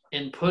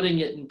and putting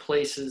it in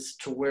places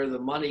to where the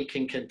money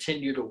can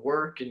continue to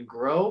work and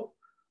grow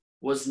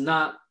was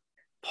not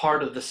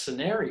part of the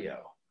scenario.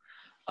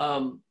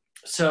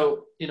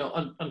 So,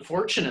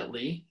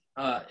 unfortunately,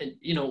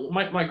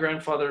 my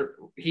grandfather,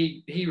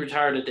 he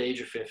retired at the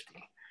age of 50.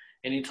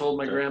 And he told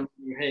my grandmother,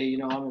 hey,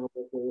 I'm going to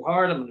work really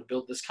hard. I'm going to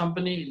build this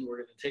company, and we're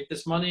going to take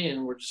this money,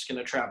 and we're just going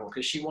to travel,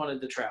 because she wanted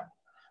to travel.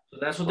 So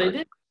that's what they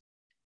did,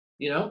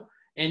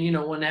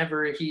 And,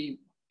 whenever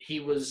he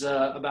was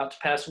about to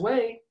pass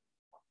away,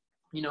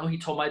 he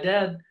told my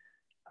dad,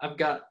 I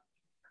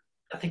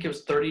think it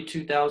was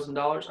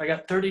 $32,000. I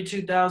got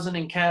 $32,000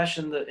 in cash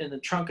in the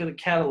trunk of the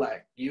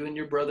Cadillac. You and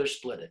your brother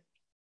split it.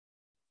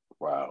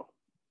 Wow.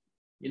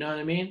 You know what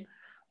I mean?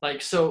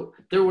 Like, so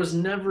there was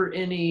never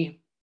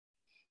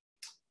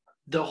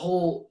the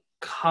whole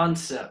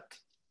concept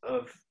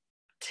of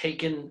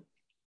taking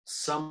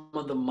some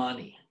of the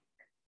money.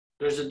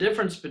 There's a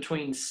difference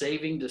between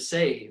saving to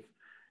save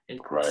and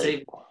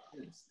saving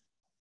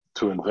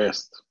to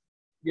invest.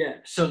 Yeah.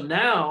 So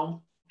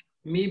now,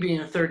 me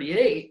being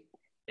 38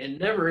 and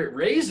never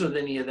raised with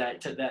any of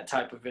that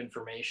type of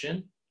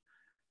information,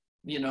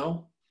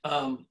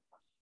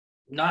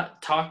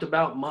 not talked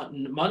about.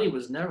 Money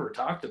was never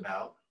talked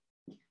about.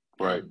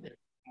 Right. In the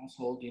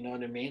household, you know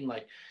what I mean?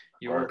 Like,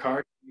 you work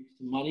hard, make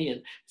some money,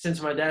 and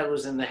since my dad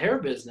was in the hair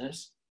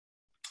business,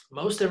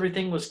 most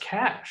everything was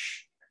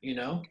cash.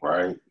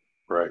 Right.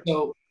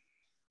 So,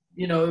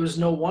 it was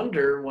no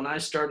wonder when I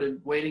started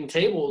waiting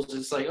tables,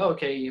 it's like,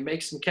 okay, you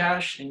make some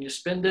cash and you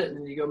spend it, and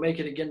then you go make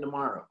it again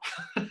tomorrow.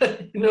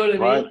 You know what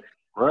I mean?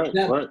 Right.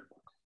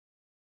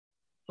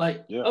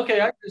 Like, okay,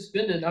 I can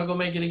spend it and I'll go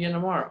make it again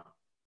tomorrow.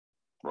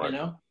 Right.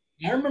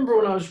 I remember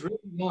when I was really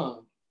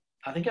young,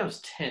 I think I was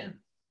 10,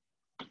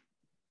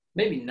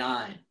 maybe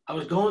 9. I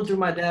was going through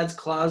my dad's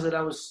closet.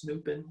 I was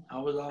snooping. I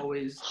was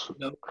always,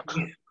 I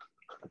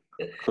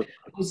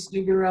was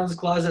snooping around his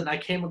closet, and I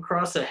came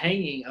across a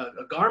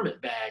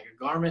garment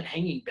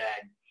hanging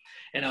bag.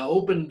 And I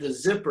opened the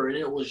zipper, and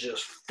it was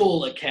just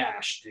full of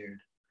cash, dude.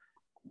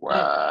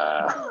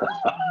 Wow.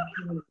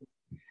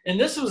 And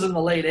this was in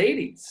the late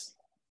 80s.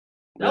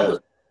 I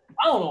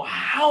don't know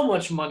how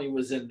much money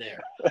was in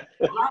there.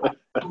 I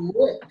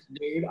looked,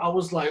 dude. I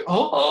was like,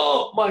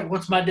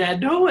 what's my dad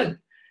doing?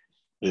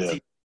 Yeah.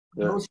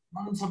 Running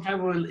some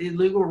type of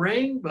illegal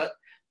ring, but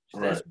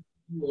that's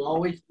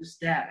always just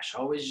stash.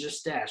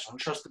 Don't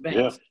trust the banks.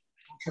 Yeah.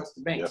 Don't trust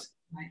the banks.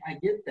 Yeah. I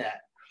get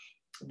that.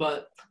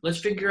 But let's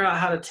figure out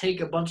how to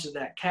take a bunch of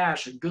that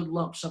cash, a good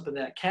lump sum of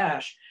that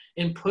cash,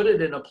 and put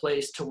it in a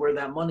place to where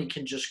that money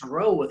can just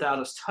grow without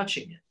us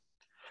touching it.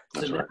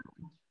 That's so right.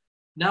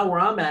 Now where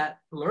I'm at,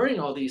 learning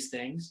all these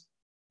things,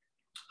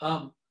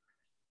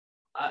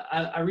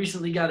 I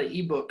recently got an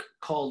ebook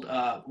called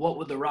What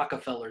Would the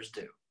Rockefellers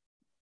Do?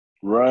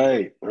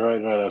 Right.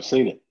 I've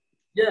seen it.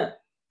 Yeah.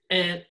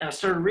 And I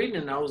started reading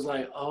it, and I was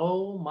like,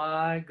 oh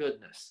my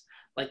goodness.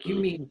 Like, you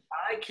mean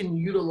I can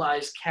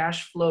utilize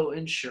cash flow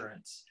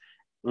insurance,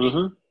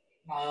 my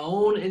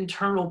own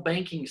internal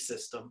banking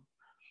system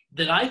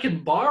that I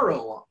can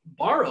borrow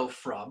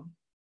from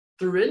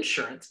through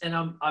insurance, and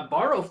I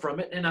borrow from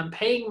it, and I'm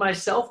paying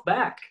myself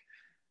back.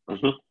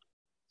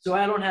 So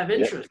I don't have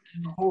interest.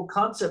 And the whole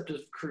concept of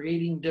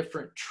creating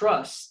different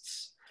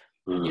trusts,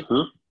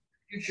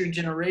 future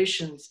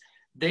generations,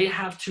 they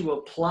have to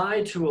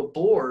apply to a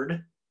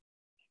board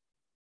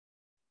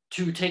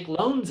to take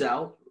loans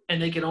out,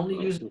 and they can only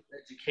use it for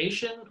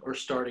education or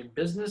starting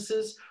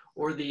businesses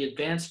or the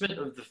advancement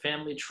of the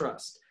family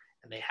trust.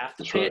 And they have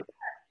to pay it back.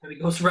 And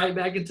it goes right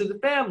back into the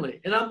family.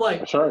 And I'm like,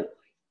 That's right.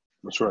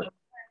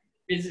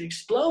 It's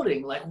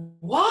exploding. Like,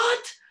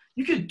 what?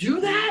 You could do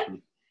that?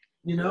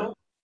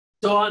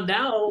 So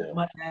now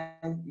my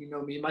dad, me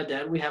and my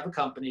dad, we have a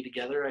company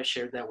together. I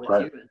shared that with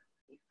you.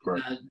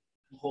 And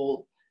the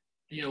whole,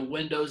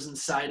 windows and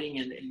siding,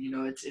 and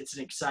it's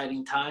an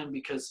exciting time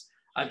because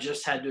I've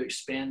just had to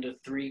expand to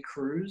 3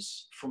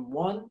 crews from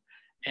 1,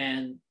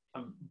 and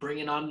I'm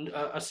bringing on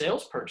a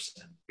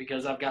salesperson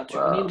because I've got too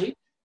many leads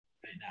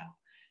right now.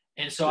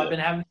 And so Yeah. I've been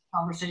having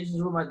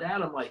conversations with my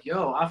dad. I'm like,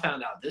 yo, I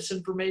found out this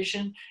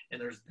information, and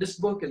there's this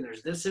book, and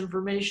there's this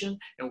information,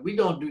 and we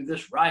gonna do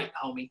this right,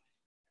 homie.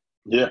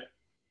 Yeah.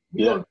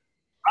 We gonna do it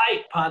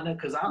right, partner,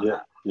 because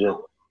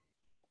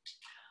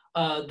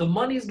the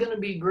money's gonna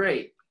be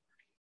great,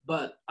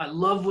 but I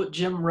love what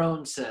Jim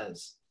Rohn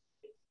says.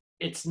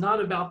 It's not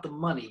about the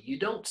money. You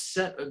don't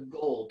set a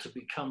goal to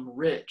become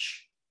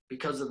rich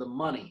because of the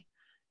money.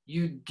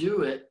 You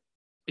do it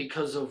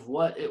because of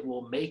what it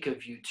will make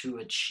of you to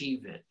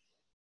achieve it.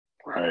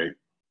 Right.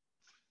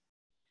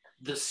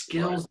 The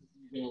skills that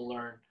you're going to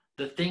learn,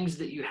 the things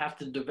that you have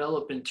to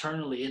develop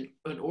internally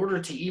in order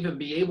to even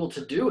be able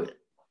to do it.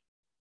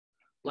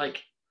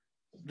 Like,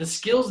 the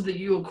skills that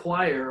you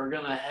acquire are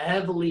going to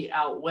heavily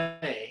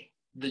outweigh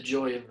the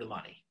joy of the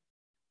money.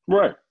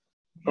 Right.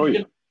 Oh, You're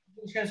yeah.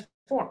 going to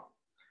transform.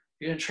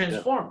 You're going to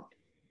transform.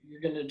 Yeah.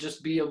 You're going to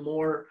just be a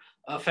more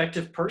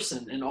effective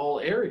person in all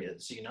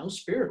areas,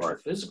 spiritual,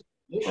 physical,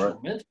 emotional,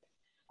 mental.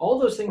 All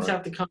those things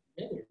have to come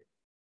together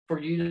for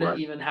you to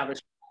even have a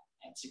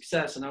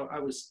success. And I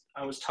was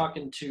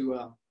talking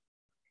to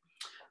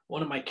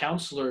one of my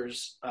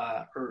counselors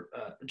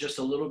just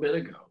a little bit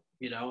ago,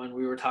 and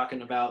we were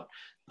talking about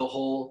the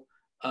whole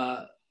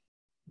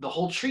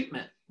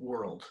treatment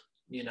world,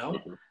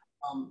 and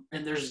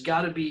it's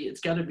got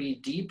to be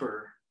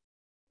deeper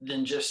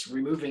than just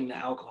removing the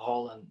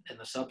alcohol and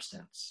the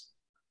substance.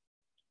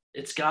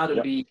 It's got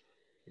to be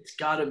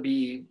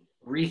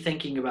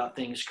rethinking about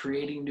things,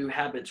 creating new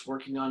habits,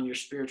 working on your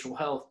spiritual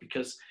health,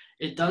 because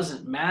it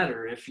doesn't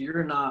matter if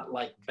you're not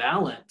like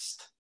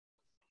balanced.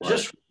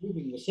 Just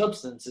removing the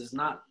substance is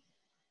not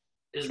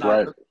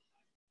right. Good.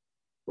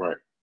 Right.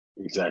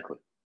 Exactly.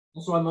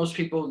 That's why most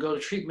people go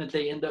to treatment.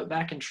 They end up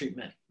back in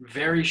treatment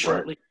very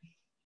shortly.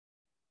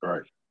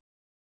 Right.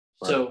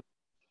 So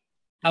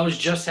I was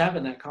just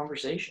having that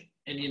conversation,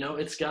 and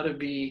it's got to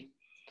be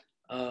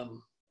a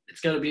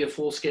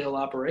full scale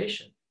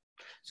operation.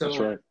 So that's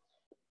right.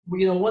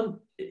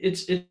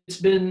 It's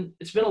been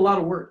a lot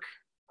of work.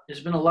 It's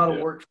been a lot of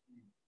work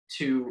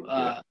to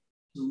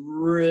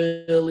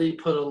really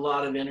put a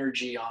lot of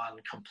energy on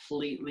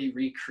completely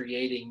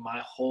recreating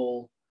my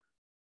whole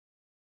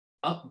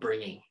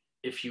upbringing,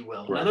 if you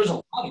will. Now, there's a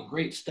lot of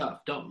great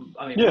stuff.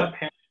 My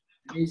parents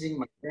were amazing.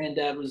 My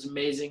granddad was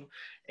amazing.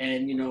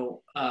 And,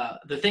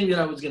 the thing that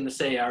I was going to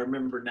say, I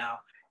remember now,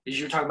 is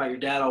you're talking about your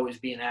dad always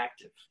being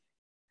active.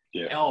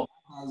 Yeah. Oh,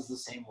 my dad's the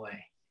same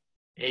way.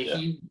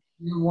 He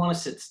didn't want to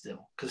sit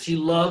still because he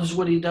loves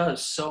what he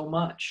does so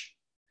much.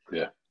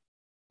 Yeah.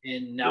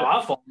 And now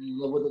I've fallen in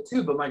love with it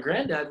too. But my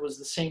granddad was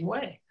the same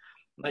way.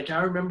 Like,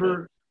 I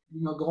remember,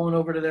 going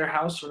over to their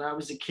house when I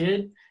was a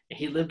kid. And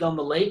he lived on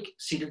the lake,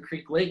 Cedar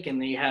Creek Lake,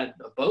 and he had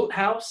a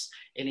boathouse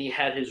and he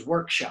had his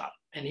workshop.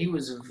 And he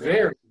was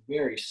very,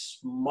 very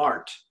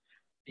smart.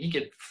 He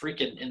could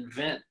freaking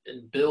invent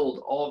and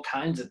build all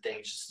kinds of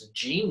things. Just a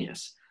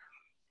genius.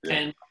 Yeah.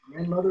 And my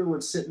grandmother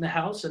would sit in the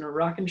house in a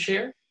rocking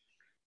chair.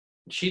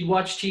 She'd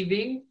watch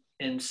TV,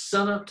 and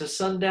sun up to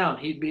sundown,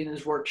 he'd be in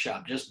his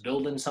workshop just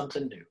building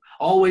something new.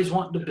 Always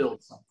wanting to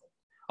build something.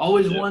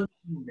 Always wanting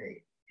to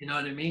innovate. You know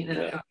what I mean?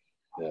 And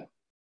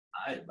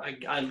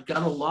I've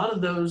got a lot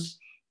of those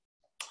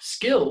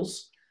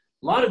skills,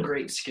 a lot of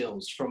great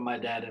skills from my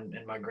dad and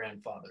my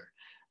grandfather.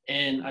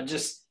 And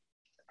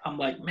I'm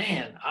like,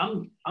 man,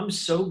 I'm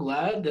so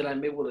glad that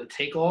I'm able to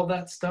take all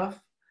that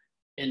stuff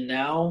and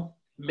now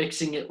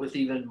mixing it with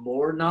even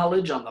more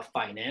knowledge on the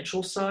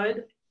financial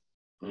side.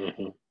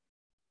 Mm-hmm.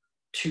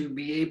 To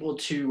be able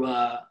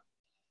to,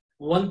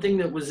 one thing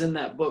that was in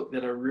that book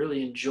that I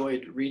really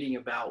enjoyed reading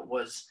about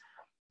was,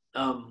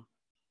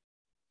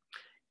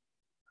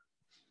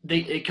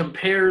 it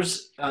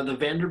compares the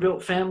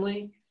Vanderbilt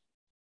family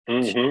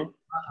to the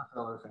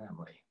Rockefeller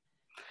family.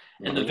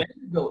 And the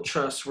Vanderbilt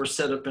trusts were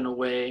set up in a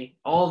way,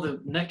 all the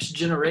next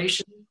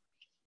generation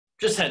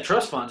just had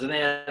trust funds and they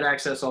had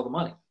access to all the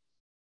money.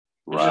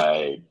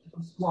 Right.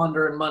 Just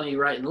squandering money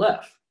right and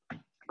left.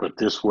 But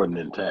this wasn't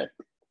intact.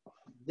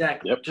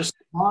 Exactly. Yep. Just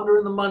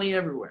laundering the money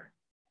everywhere.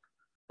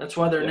 That's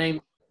why their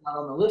name's not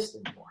on the list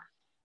anymore.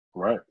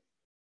 Right.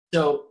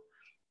 So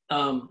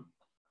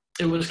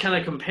it was kind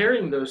of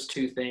comparing those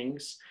two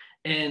things.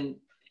 And,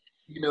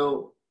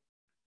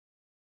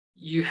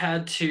 you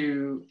had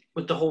to,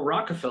 with the whole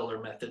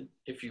Rockefeller method,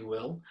 if you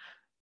will,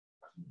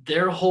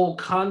 their whole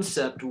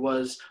concept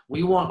was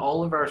we want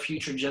all of our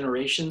future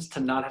generations to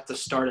not have to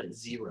start at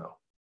zero.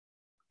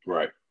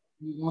 Right.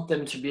 We want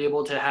them to be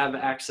able to have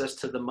access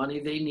to the money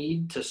they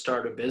need to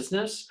start a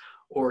business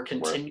or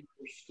continue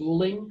their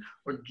schooling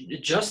or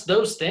just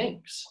those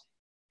things.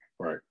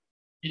 Right.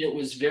 And it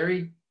was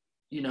very,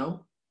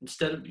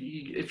 instead of,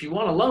 if you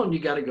want a loan, you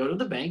got to go to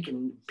the bank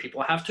and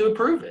people have to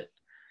approve it.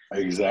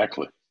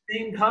 Exactly.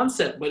 Same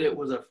concept, but it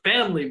was a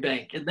family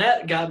bank. And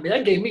that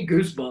gave me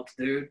goosebumps,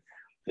 dude.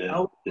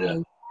 Yeah.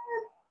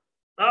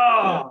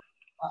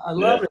 I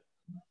love it.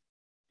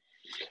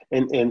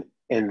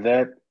 And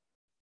that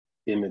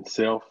in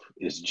itself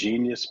is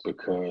genius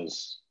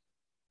because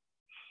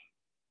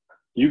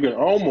you can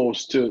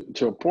almost to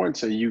a point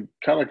say you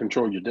kind of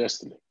control your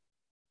destiny.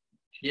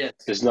 Yes.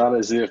 It's not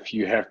as if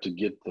you have to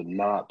get the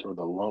knot or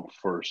the lump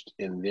first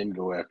and then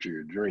go after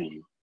your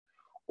dream,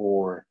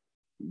 or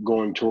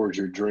going towards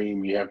your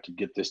dream, you have to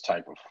get this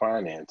type of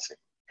financing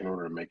in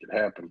order to make it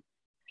happen.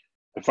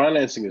 The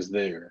financing is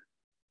there.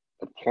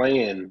 The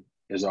plan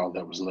is all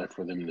that was left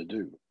for them to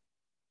do.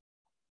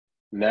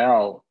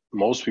 Now,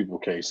 most people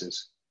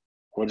cases,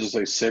 what does it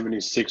say,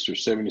 76 or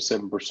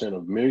 77%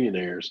 of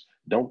millionaires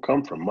don't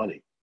come from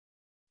money.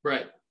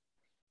 Right.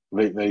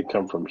 They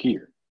come from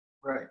here.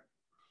 Right.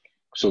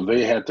 So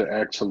they had to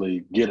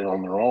actually get it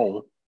on their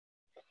own,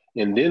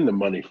 and then the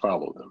money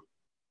followed them.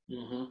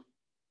 Mm-hmm.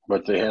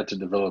 But they had to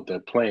develop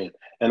that plan.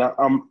 And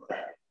I'm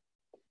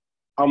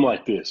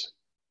like this.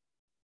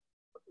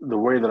 The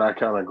way that I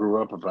kind of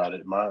grew up about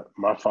it,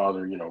 my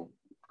father,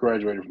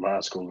 graduated from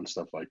high school and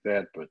stuff like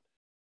that, but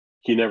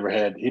he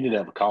didn't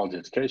have a college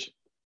education.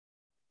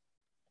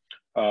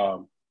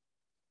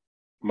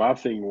 My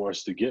thing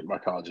was to get my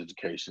college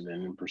education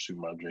and then pursue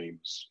my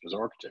dreams as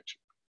architecture.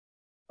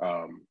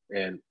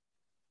 And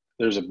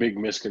there's a big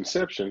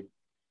misconception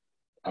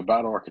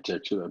about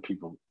architecture that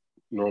people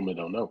normally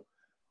don't know.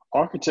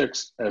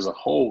 Architects as a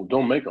whole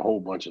don't make a whole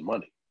bunch of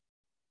money.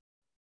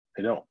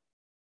 They don't.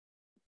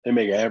 They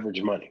make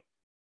average money.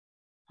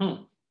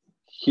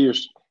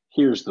 Here's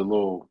the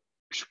little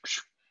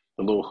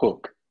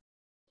hook.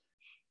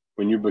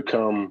 When you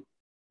become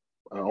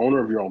an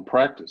owner of your own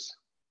practice,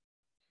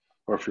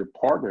 or if you're a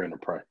partner in a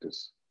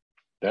practice,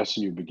 that's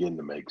when you begin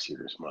to make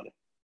serious money,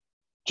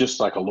 just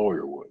like a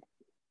lawyer would.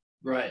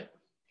 Right.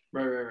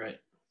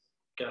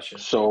 Gotcha.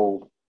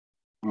 So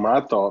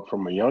my thought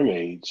from a young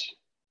age,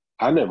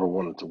 I never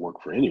wanted to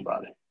work for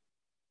anybody.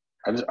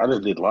 I just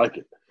didn't like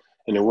it.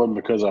 And it wasn't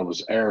because I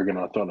was arrogant.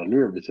 I thought I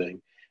knew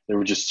everything. There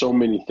were just so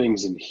many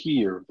things in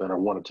here that I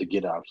wanted to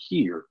get out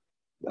here.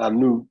 I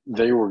knew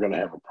they were going to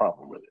have a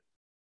problem with it.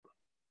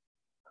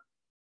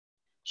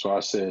 So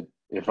I said,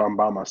 if I'm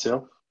by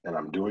myself and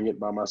I'm doing it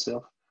by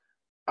myself,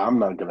 I'm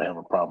not going to have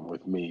a problem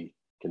with me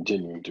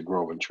continuing to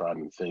grow and try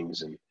new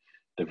things and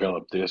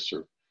develop this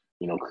or,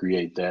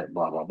 create that,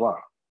 blah, blah, blah.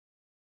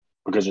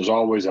 Because there's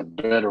always a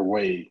better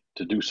way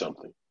to do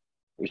something.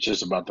 It's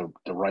just about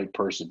the right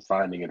person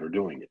finding it or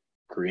doing it,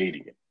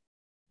 creating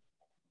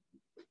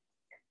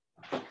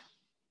it.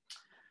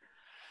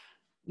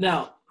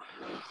 Now,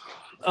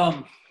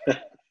 I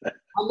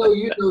know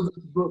you know this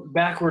book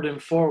backward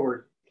and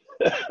forward.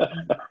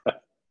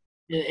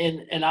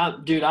 and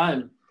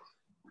I'm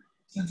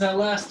since I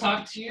last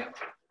talked to you,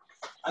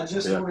 I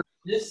just ordered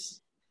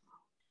this.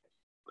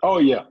 Oh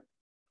yeah.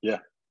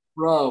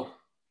 Bro,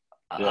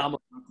 I'm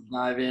about to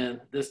dive in.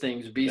 This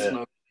thing's beast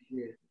mode.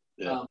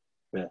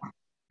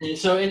 And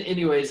so,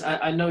 anyways,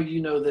 I know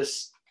you know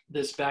this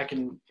back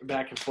and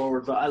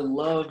forward, but I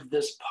love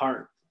this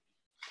part,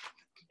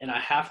 and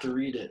I have to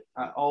read it.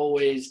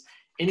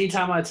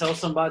 Anytime I tell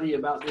somebody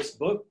about this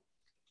book,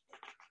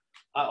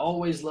 I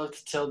always love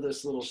to tell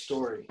this little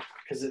story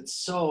because it's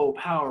so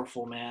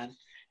powerful, man.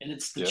 And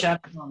it's the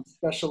chapter on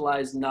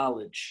specialized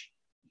knowledge.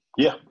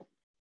 Yeah.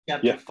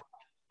 Chapter 5.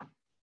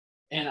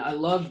 And I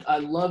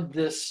love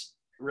this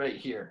right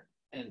here.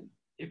 And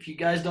if you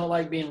guys don't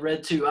like being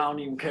read to, I don't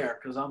even care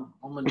because I'm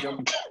gonna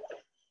jump.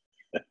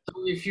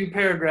 Only a few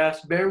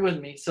paragraphs. Bear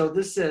with me. So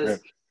this says,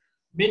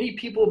 many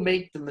people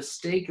make the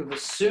mistake of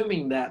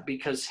assuming that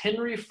because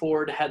Henry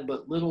Ford had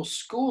but little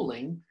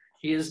schooling,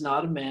 he is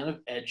not a man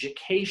of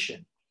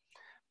education.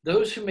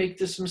 Those who make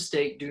this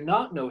mistake do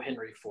not know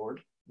Henry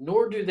Ford,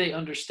 nor do they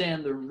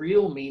understand the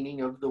real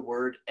meaning of the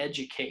word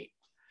educate.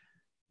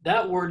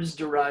 That word is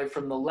derived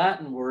from the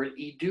Latin word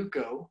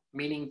educo,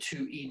 meaning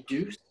to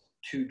educe,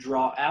 to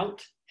draw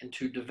out, and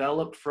to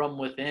develop from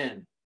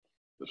within.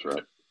 That's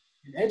right.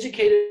 An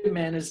educated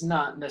man is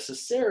not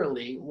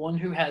necessarily one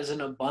who has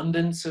an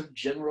abundance of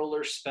general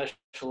or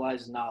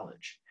specialized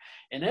knowledge.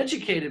 An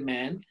educated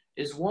man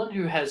is one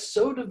who has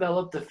so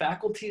developed the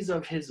faculties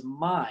of his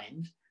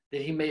mind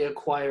that he may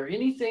acquire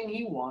anything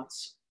he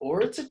wants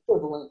or its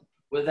equivalent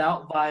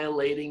without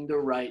violating the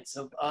rights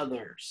of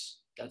others.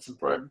 That's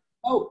important.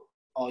 Oh,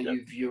 all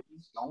you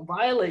viewers, don't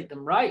violate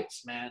them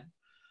rights, man.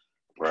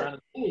 I'm trying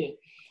to tell you.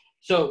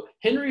 So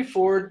Henry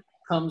Ford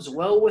comes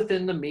well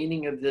within the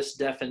meaning of this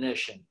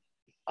definition.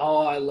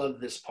 Oh, I love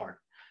this part.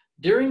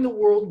 During the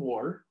World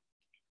War,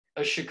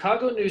 a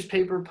Chicago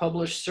newspaper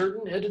published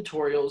certain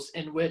editorials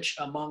in which,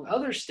 among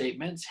other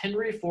statements,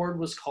 Henry Ford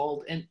was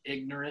called an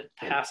ignorant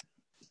pacifist.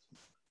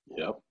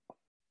 Yep.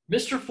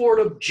 Mr. Ford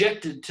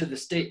objected to the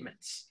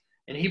statements,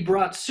 and he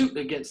brought suit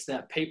against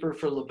that paper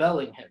for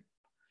libeling him.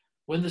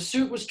 When the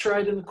suit was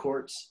tried in the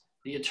courts,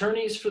 the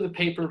attorneys for the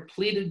paper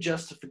pleaded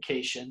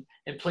justification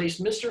and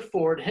placed Mr.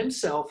 Ford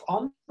himself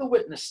on the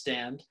witness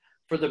stand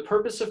for the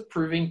purpose of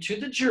proving to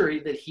the jury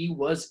that he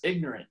was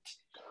ignorant.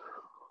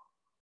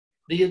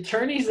 The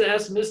attorneys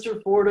asked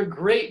Mr. Ford a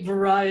great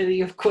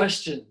variety of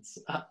questions.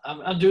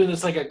 I'm doing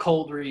this like a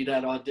cold read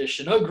at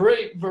audition. A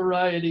great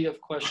variety of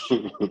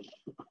questions.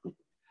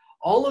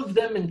 All of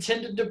them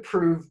intended to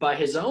prove by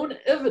his own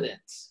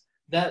evidence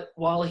that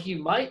while he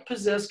might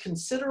possess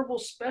considerable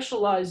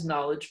specialized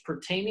knowledge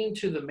pertaining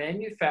to the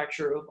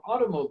manufacture of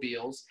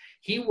automobiles,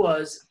 he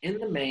was, in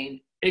the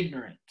main,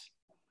 ignorant.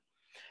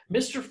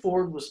 Mr.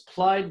 Ford was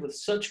plied with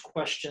such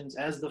questions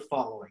as the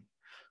following.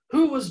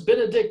 Who was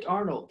Benedict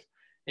Arnold?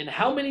 And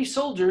how many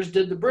soldiers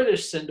did the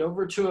British send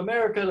over to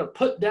America to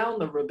put down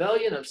the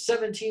rebellion of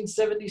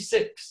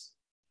 1776?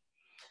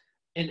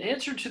 In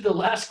answer to the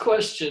last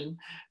question,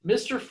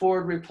 Mr.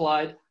 Ford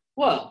replied,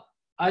 well,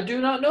 I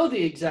do not know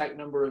the exact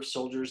number of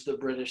soldiers the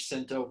British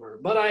sent over,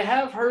 but I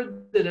have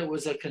heard that it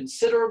was a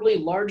considerably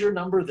larger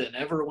number than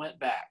ever went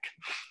back.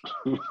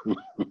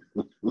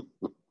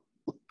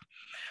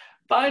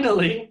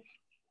 Finally,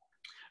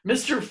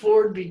 Mr.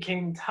 Ford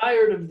became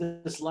tired of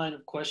this line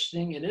of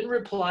questioning, and in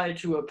reply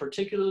to a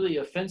particularly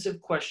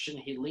offensive question,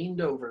 he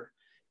leaned over.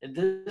 And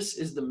this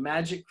is the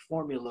magic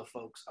formula,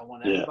 folks. I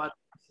want everybody to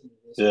listen to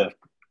this. Yeah.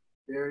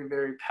 Very,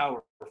 very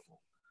powerful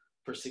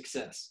for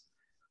success.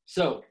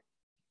 So,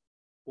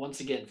 once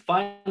again,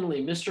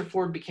 finally, Mr.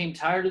 Ford became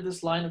tired of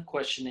this line of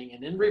questioning,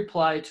 and in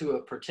reply to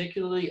a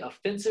particularly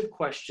offensive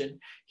question,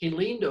 he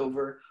leaned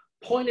over,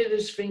 pointed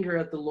his finger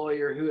at the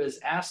lawyer who has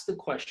asked the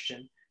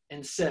question,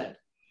 and said,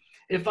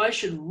 if I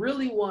should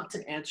really want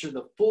to answer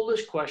the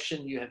foolish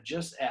question you have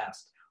just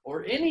asked,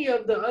 or any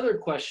of the other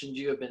questions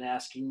you have been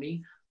asking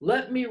me,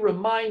 let me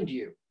remind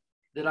you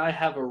that I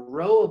have a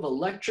row of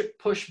electric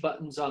push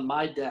buttons on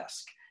my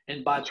desk,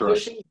 and by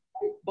pushing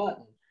the right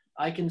button,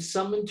 I can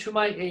summon to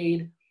my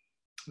aid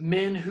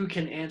men who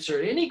can answer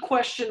any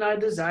question I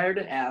desire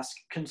to ask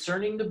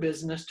concerning the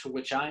business to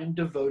which I am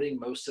devoting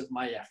most of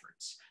my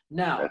efforts.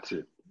 Now,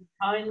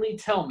 kindly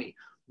tell me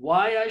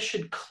why I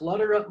should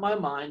clutter up my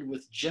mind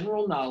with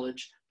general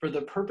knowledge for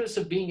the purpose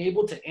of being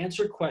able to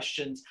answer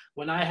questions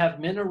when I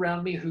have men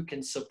around me who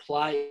can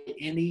supply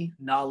any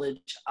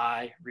knowledge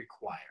I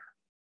require.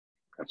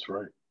 That's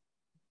right.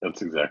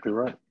 That's exactly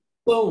right.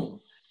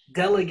 Boom.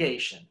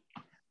 Delegation.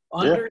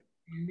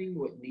 Understanding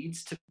what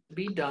needs to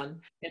be done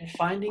and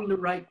finding the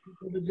right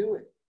people to do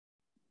it.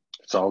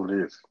 That's all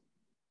it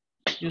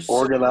is.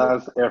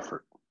 Organized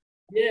effort.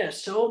 Yeah,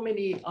 so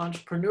many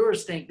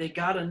entrepreneurs think they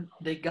gotta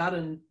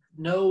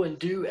know and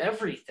do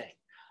everything.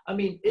 I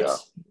mean,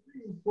 it's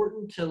very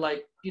important to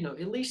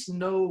at least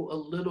know a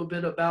little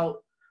bit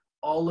about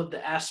all of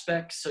the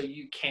aspects so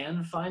you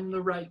can find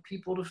the right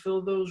people to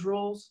fill those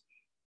roles.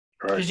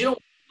 Because you don't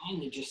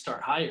finally just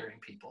start hiring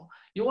people.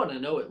 You want to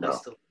know at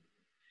least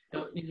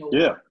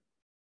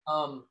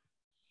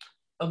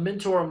a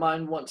mentor of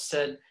mine once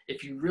said,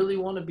 if you really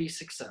want to be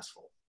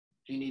successful,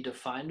 you need to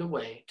find a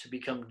way to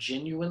become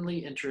genuinely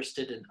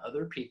interested in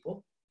other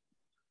people,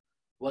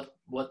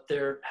 what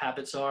their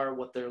habits are,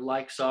 what their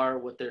likes are,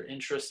 what their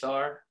interests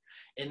are.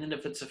 And then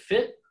if it's a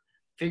fit,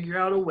 figure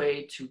out a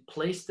way to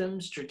place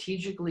them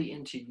strategically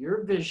into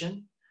your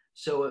vision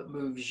so it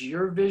moves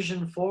your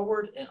vision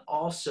forward and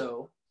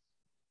also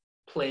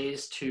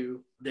plays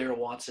to their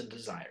wants and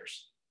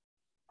desires.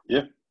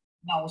 Yeah.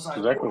 I was like,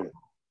 exactly it.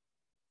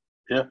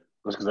 Yeah,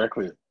 that's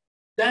exactly it.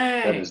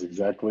 Dang. That is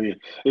exactly it.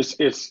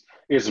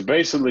 It's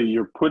basically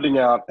you're putting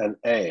out an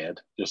ad,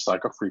 just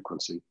like a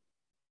frequency,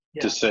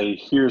 to say,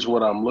 here's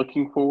what I'm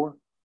looking for,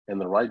 and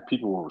the right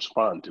people will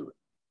respond to it.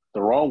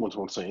 The wrong ones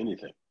won't say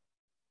anything.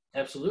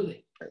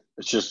 Absolutely.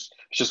 It's just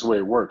the way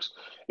it works.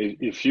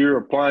 If you're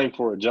applying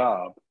for a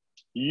job,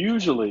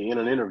 usually in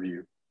an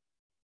interview,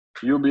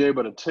 you'll be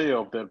able to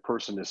tell if that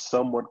person is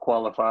somewhat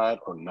qualified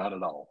or not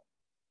at all.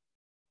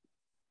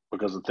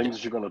 Because the things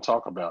that you're going to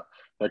talk about,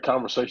 that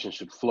conversation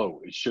should flow.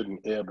 It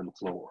shouldn't ebb and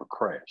flow or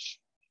crash.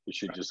 It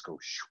should just go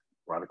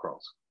right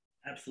across.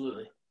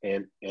 Absolutely.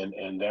 And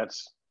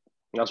that's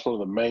one of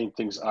the main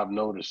things I've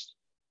noticed.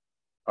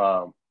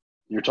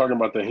 You're talking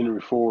about the Henry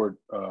Ford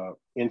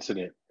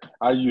incident.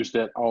 I use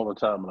that all the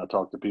time when I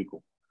talk to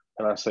people.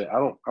 And I say, I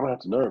don't have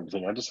to know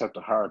everything. I just have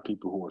to hire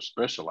people who are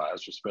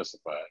specialized or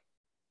specified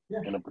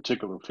in a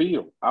particular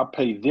field. I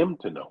pay them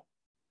to know.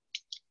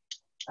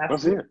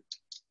 Absolutely. That's it.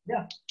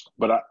 Yeah.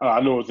 But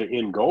I know what the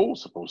end goal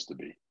is supposed to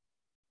be.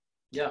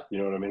 Yeah. You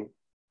know what I mean?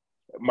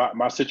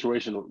 My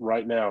situation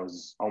right now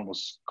is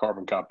almost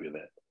carbon copy of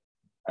that.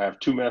 I have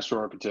 2 master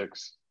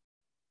architects,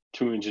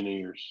 2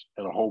 engineers,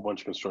 and a whole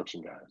bunch of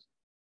construction guys.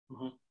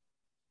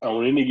 Mm-hmm.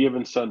 On any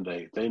given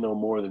Sunday, they know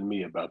more than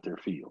me about their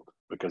field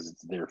because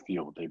it's their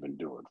field they've been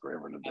doing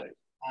forever and a day.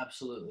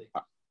 Absolutely.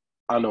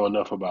 I know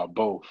enough about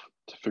both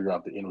to figure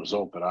out the end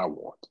result that I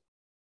want.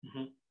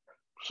 Mm-hmm.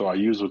 So I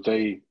use what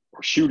they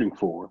are shooting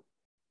for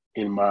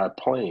in my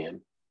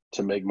plan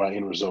to make my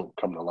end result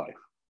come to life.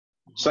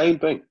 Mm-hmm. Same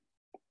thing.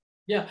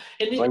 Yeah.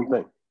 And same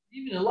thing.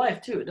 Even in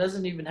life too, it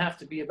doesn't even have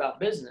to be about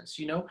business.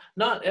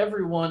 Not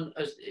everyone,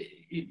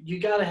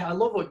 I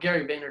love what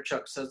Gary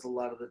Vaynerchuk says a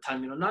lot of the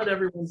time, not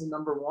everyone's a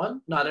number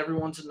 1, not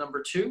everyone's a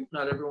number 2,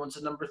 not everyone's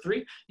a number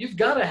 3. You've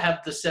got to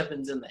have the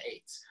 7s and the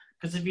 8s.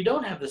 Because if you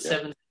don't have the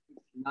 7s,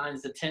 the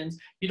 9s, the 10s,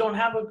 you don't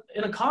have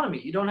an economy.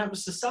 You don't have a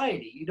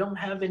society. You don't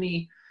have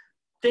anything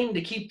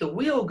to keep the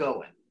wheel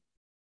going.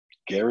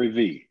 Gary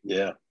V.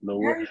 Yeah. No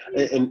way.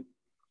 And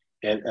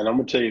I'm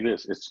going to tell you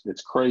this,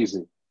 it's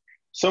crazy.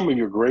 some of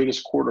your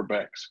greatest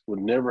quarterbacks would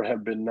never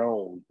have been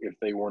known if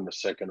they weren't a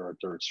second or a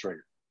third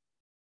stringer.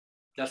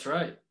 That's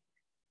right.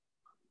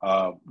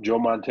 Joe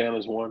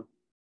Montana's one.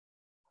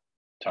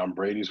 Tom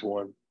Brady's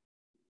one.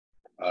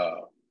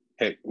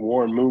 Heck,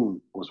 Warren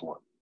Moon was one.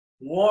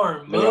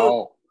 Warren They Moon.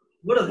 all.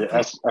 What a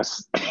That's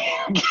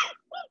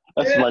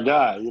that's my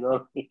guy. You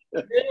know.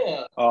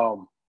 yeah.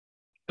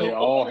 They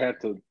all had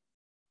to.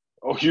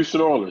 Oh,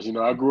 Houston Oilers. You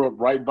know, I grew up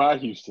right by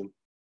Houston,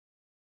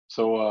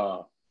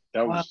 so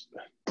that was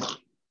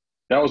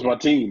my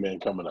team, man,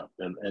 coming up,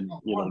 and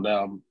you know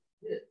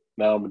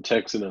now I'm a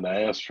Texan and an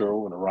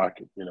Astro and a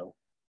Rocket. You know,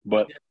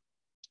 but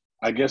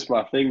I guess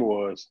my thing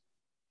was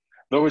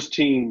those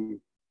teams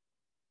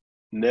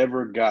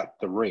never got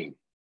the ring.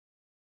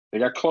 They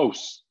got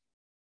close.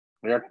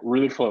 They got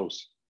really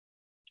close.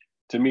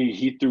 To me,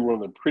 he threw one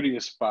of the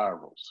prettiest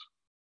spirals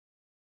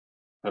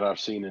that I've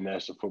seen in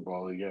National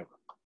Football League ever.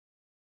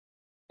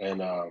 And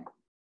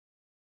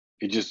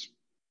it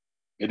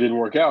didn't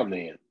work out in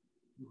the end.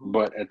 Mm-hmm.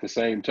 But at the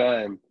same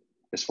time,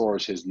 as far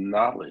as his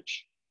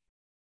knowledge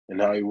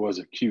and how he was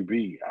at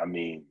QB, I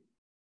mean,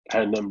 I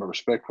had nothing but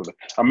respect for him.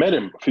 I met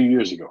him a few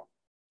years ago.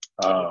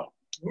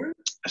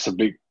 That's a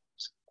big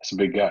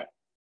guy.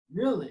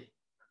 Really?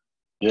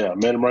 Yeah, I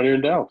met him right here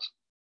in Dallas.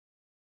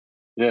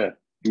 Yeah,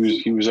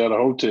 he was at a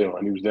hotel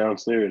and he was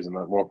downstairs and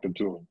I walked up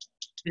to him.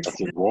 I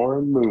said,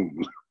 Warren Moon.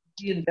 Is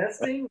he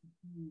investing?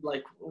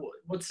 Like,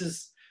 what's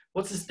his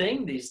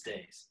thing these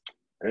days?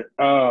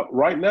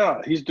 Right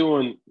now, he's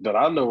doing, that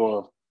I know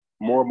of,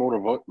 more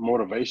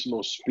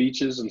motivational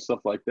speeches and stuff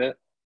like that.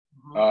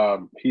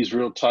 Mm-hmm. He's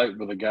real tight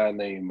with a guy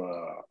named,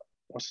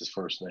 what's his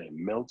first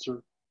name?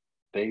 Meltzer?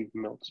 Dave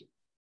Meltzer.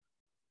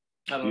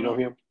 I don't you know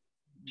him?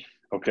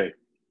 Okay.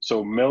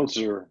 So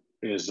Meltzer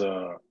is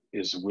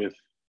with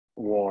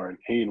Warren.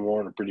 He and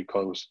Warren are pretty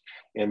close.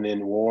 And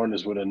then Warren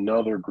is with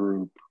another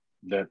group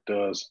that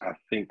does, I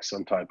think,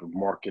 some type of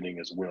marketing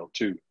as well,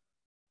 too.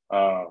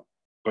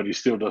 But he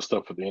still does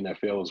stuff for the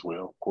NFL as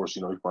well. Of course,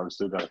 you know,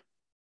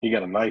 he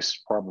got a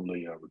nice,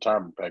 probably,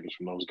 retirement package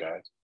from those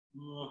guys.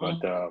 Mm-hmm.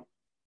 But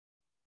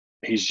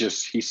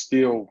he's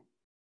still,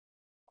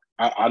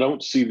 I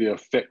don't see the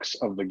effects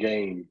of the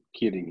game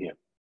hitting him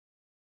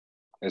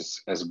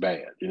as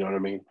bad. You know what I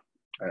mean?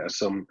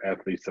 Some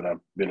athletes that I've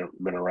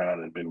been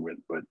around and been with.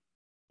 But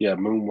yeah,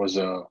 Moon was,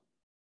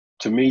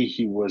 to me,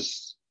 he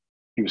was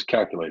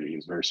calculated. He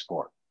was very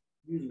smart.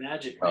 He was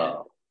magic, man.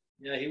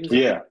 Yeah, he was.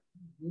 Yeah.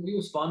 He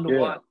was fun to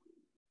watch.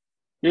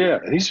 Yeah,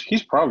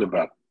 he's probably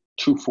about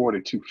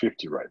 240,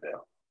 250 right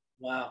now.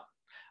 Wow.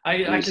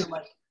 I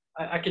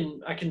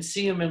can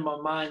see him in my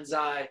mind's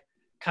eye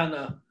kind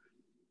of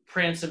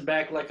prancing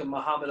back like a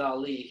Muhammad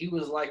Ali. He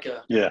was like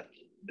a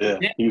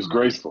he was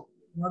graceful.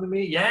 You know what I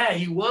mean? Yeah,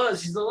 he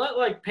was. He's a lot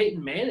like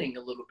Peyton Manning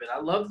a little bit. I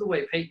love the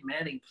way Peyton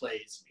Manning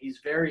plays. He's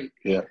very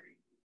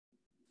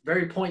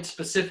point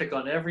specific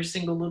on every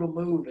single little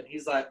move, and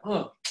he's like,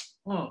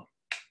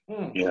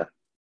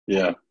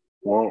 Yeah.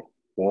 Warren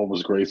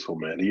was graceful,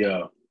 man. He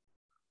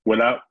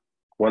when I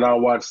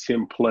watched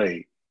him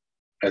play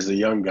as a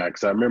young guy,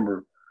 because I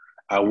remember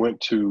I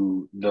went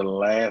to the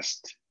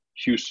last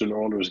Houston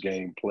Oilers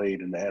game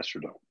played in the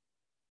Astrodome.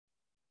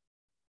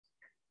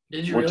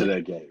 Did you went really? To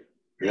that game?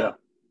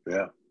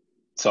 Yeah.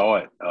 Saw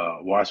it.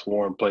 Watched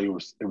Warren play. It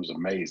was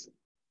amazing.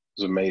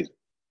 It was amazing.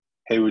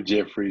 Hayward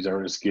Jeffries,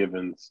 Ernest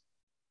Givens,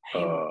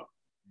 Frank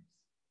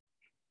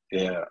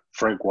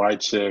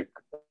Wycheck.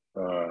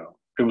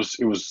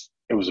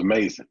 It was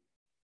amazing.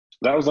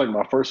 That was like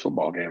my first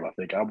football game. I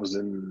think I was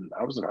in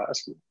high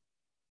school.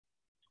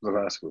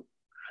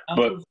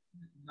 But when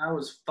I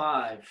was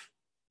 5,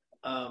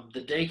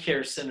 the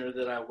daycare center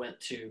that I went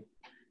to,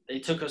 they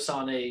took us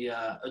on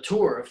a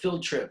tour, a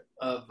field trip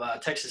of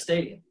Texas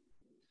Stadium.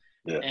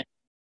 Yeah.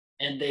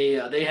 And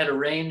they had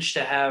arranged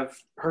to have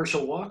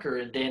Herschel Walker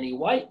and Danny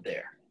White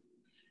there.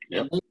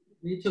 Yep. And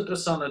they took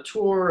us on a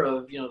tour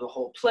of, the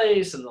whole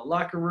place and the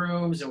locker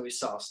rooms, and we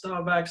saw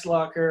Staubach's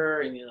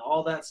locker and,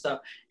 all that stuff.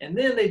 And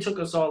then they took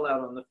us all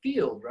out on the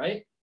field,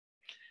 right?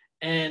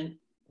 And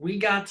we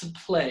got to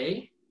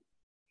play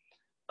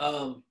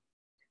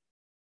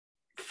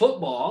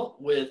football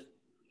with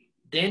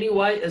Danny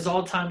White as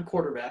all-time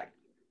quarterback.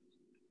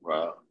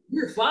 Wow.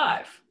 You're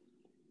 5.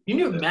 Can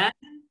you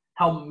imagine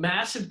how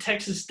massive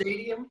Texas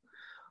Stadium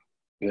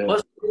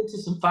was to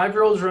some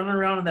 5-year-olds running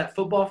around in that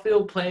football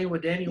field playing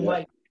with Danny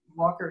White,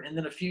 Walker? And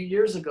then a few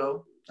years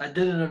ago, I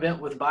did an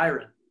event with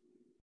Byron,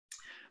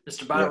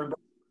 Mr. Byron.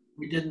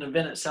 We did an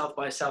event at South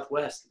by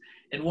Southwest,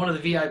 and one of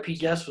the VIP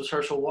guests was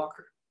Herschel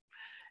Walker.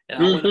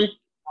 And I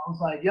was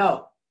like,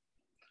 yo,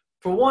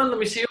 for one, let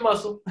me see your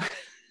muscle.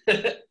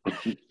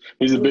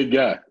 He's a big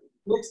guy.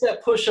 Fix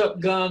that push-up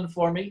gun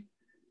for me.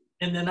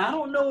 And then I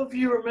don't know if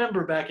you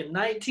remember back in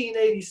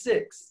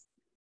 1986,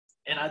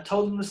 and I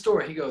told him the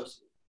story. He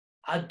goes,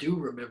 I do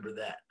remember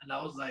that. And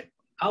I was like,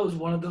 I was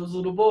one of those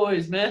little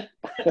boys, man.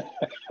 He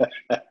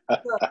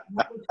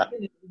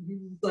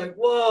was like,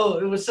 whoa,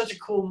 it was such a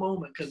cool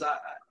moment because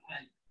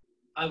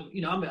I'm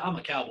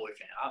a Cowboy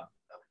fan.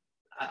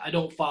 I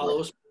don't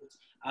follow sports.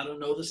 I don't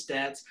know the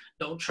stats.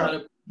 Don't try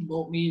to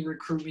promote me,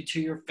 recruit me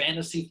to your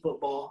fantasy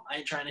football. I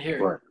ain't trying to hear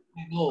it. Right.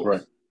 My goals.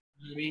 Right.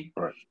 You know what I mean?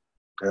 Right.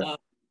 Yeah.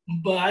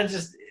 But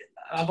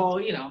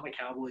I'm a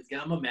Cowboys guy.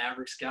 I'm a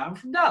Mavericks guy. I'm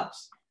from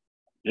Dallas.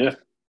 Yeah.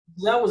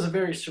 That was a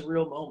very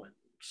surreal moment.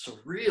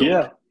 Surreal.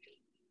 Yeah.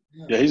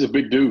 Yeah, he's a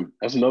big dude.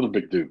 That's another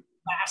big dude.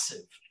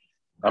 Massive.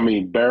 I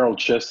mean, barrel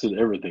chested,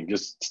 everything,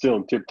 just still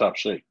in tip top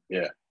shape.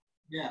 Yeah.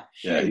 Yeah.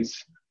 Yeah,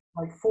 he's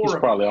like he's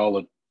probably all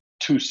of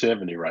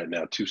 270 right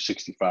now,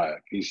 265.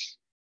 He's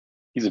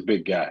a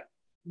big guy.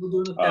 We're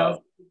doing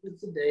 1,000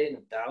 sit-ups a day and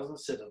 1,000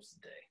 sit-ups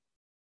a day.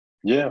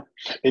 Yeah.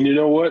 And you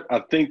know what?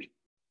 I think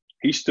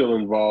he's still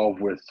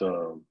involved with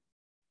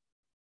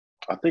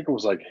I think it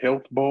was like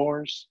health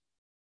bars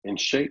and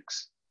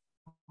shakes.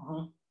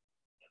 Uh-huh.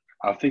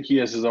 I think he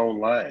has his own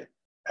line,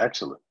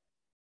 actually.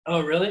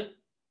 Oh, really?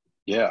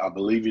 Yeah, I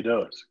believe he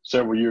does.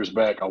 Several years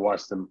back, I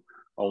watched him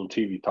on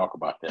TV talk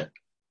about that.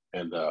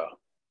 And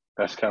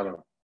that's kind of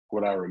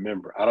what I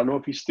remember. I don't know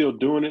if he's still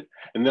doing it.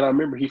 And then I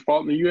remember he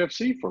fought in the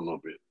UFC for a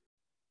little bit.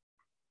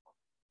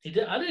 He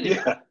did? I didn't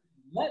even.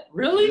 What?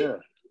 Really? Yeah.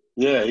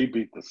 Yeah, he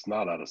beat the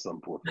snot out of some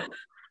poor fella.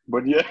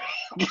 But yeah.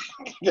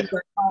 Yeah,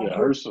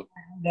 Herschel.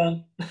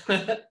 Done.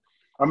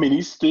 I mean,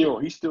 he's still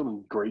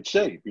in great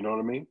shape. You know what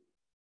I mean?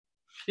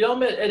 You know, I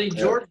met Eddie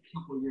George a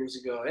couple of years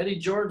ago. Eddie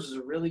George is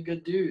a really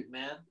good dude,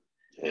 man.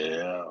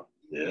 Yeah.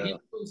 He's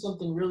doing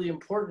something really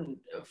important,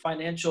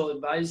 financial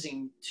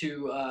advising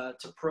to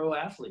pro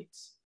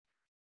athletes.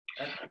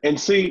 And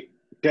see,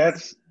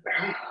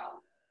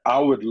 I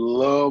would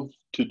love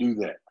to do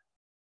that.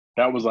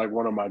 That was like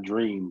one of my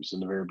dreams in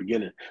the very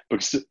beginning.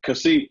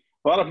 Because see,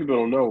 a lot of people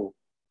don't know,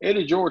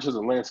 Eddie George has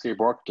a landscape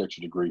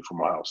architecture degree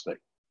from Ohio State.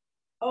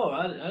 Oh,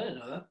 I didn't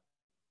know that.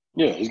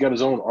 Yeah, he's got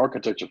his own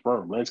architecture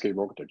firm, landscape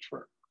architecture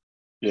firm.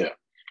 Yeah,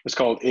 it's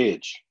called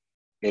Edge,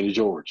 Eddie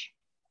George,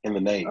 in the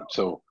name.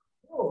 So,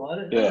 I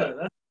didn't know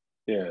that.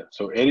 Yeah.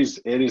 So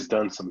Eddie's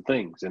done some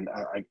things, and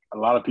a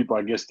lot of people,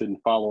 I guess,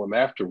 didn't follow him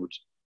afterwards.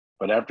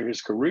 But after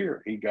his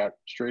career, he got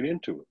straight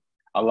into it.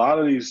 A lot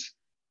of these,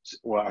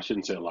 well, I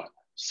shouldn't say a lot.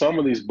 Some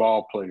of these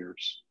ball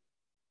players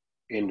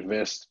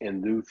invest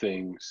and do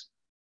things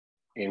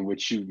in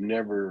which you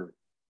never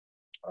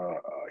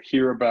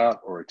hear about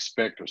or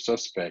expect or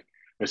suspect.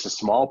 It's a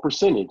small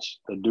percentage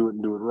that do it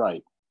and do it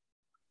right,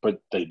 but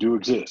they do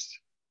exist.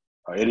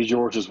 Eddie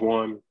George is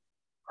one.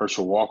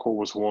 Herschel Walker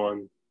was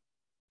one.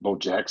 Bo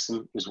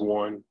Jackson is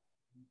one.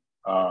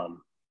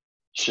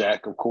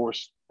 Shaq, of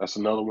course, that's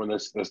another one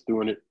that's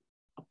doing it.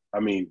 I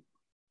mean,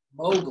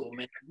 mogul,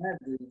 man, that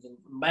dude's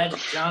Magic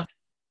Johnson.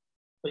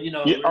 But you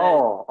know, yeah.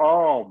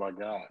 Oh my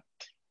God,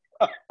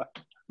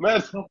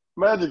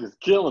 Magic is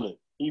killing it.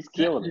 He's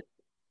killing it.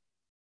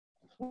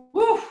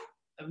 Woo!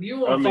 If you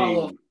want to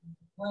follow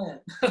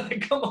plan,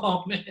 come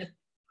on, man.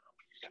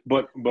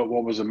 But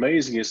what was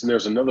amazing is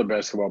there's another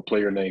basketball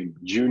player named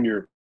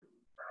Junior.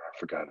 I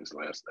forgot his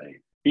last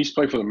name. He used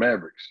to play for the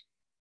Mavericks.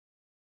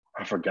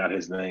 I forgot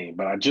his name,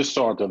 but I just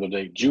saw it the other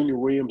day. Junior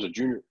Williams or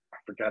Junior, I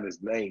forgot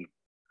his name.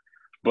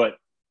 But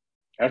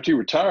after he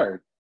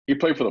retired, he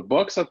played for the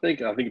Bucks, I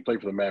think. I think he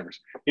played for the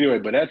Mavericks. Anyway,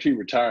 but after he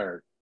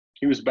retired,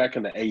 he was back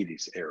in the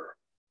 80s era.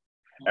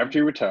 After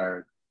he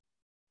retired,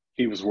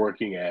 he was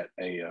working at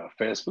a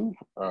fast food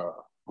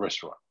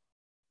restaurant.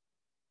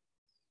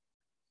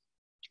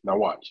 Now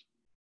watch.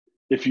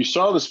 If you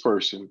saw this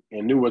person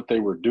and knew what they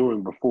were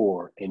doing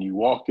before and you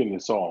walked in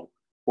and saw them,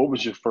 what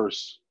was your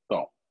first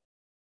thought?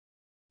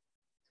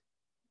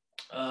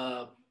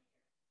 I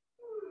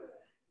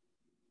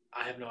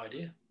have no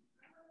idea.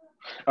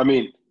 I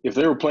mean, if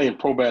they were playing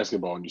pro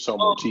basketball and you saw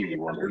him on TV,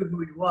 I knew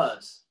who he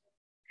was.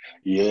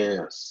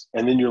 Yes.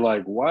 And then you're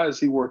like, why is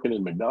he working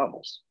in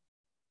McDonald's?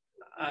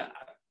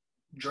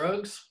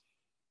 Drugs?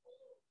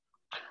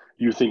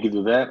 You think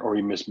either that or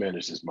he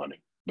mismanaged his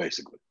money,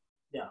 basically.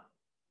 Yeah.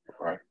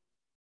 Right.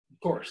 Of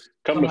course.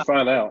 Come to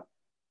find out,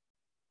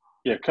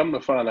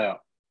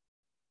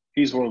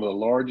 he's one of the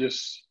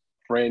largest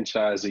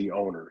franchisee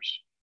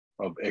owners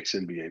of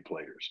ex-NBA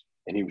players.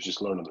 And he was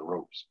just learning the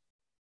ropes.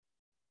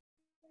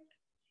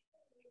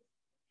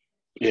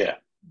 Yeah,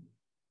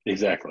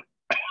 exactly.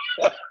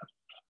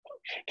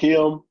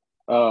 Kim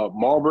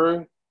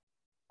Marbury,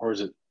 or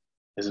is it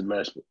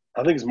Mashburn?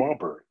 I think it's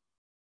Marbury.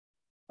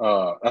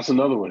 That's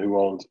another one who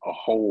owns a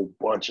whole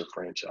bunch of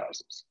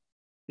franchises.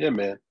 Yeah,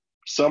 man.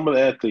 Some of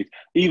the athletes,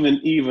 even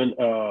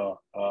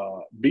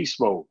Beast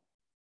Mode,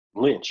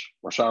 Lynch,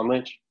 Marshawn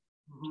Lynch.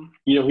 Mm-hmm.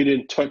 You know, he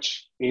didn't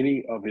touch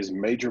any of his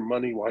major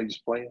money while he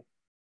was playing.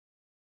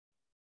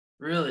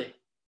 Really?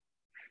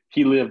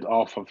 He lived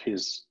off of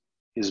his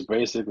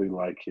basically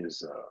like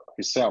his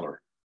salary.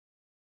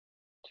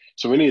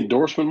 So any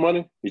endorsement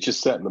money, it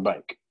just sat in the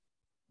bank.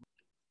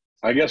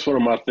 I guess one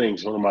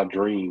of my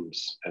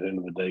dreams at the end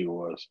of the day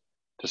was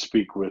to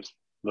speak with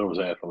those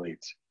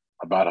athletes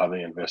about how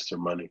they invest their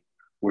money,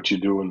 what you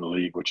do in the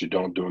league, what you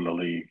don't do in the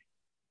league,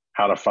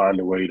 how to find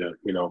a way to,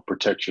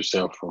 protect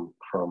yourself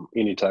from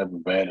any type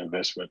of bad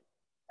investment,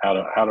 how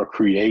to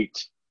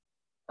create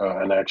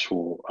an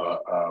actual,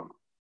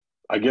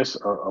 I guess,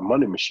 a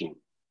money machine.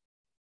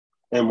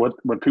 And what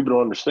people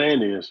don't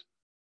understand is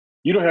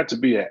You don't have to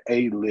be an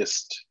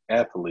A-list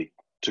athlete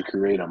to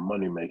create a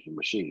money-making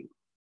machine.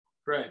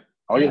 Right.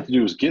 All you have to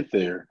do is get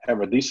there,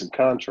 have a decent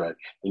contract,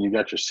 and you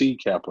got your seed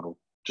capital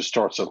to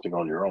start something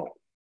on your own.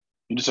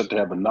 You just have to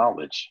have the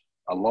knowledge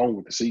along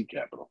with the seed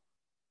capital.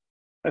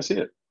 That's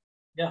it.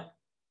 Yeah.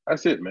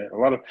 That's it, man. A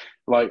lot of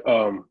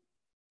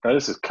now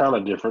this is kind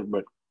of different,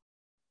 but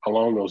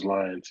along those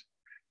lines.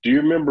 Do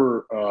you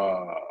remember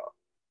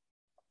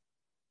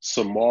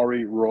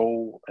Samari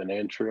Roll and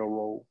Antrail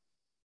Roll?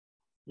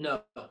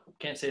 No,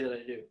 can't say that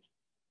I do.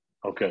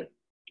 Okay.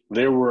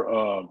 There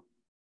were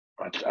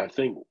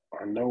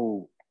I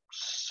know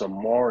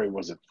Samari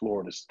was at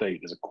Florida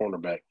State as a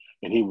cornerback,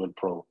 and he went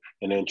pro.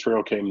 And then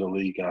Trail came to the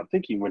league, and I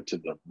think he went to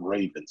the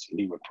Ravens, and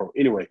he went pro.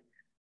 Anyway,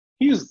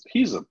 he's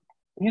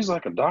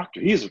like a doctor.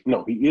 He is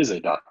a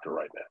doctor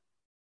right now.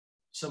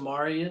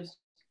 Samari is?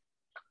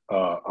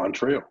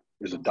 Antrail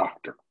is a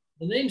doctor.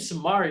 The name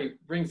Samari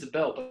rings a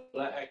bell,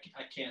 but I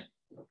can't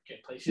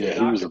place it. Yeah,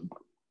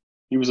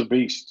 he was a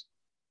beast.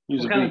 He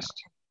was a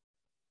beast.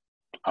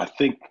 I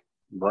think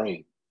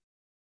brain,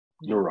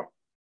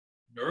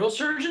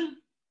 neurosurgeon.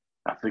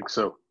 I think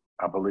so.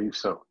 I believe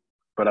so.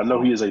 But I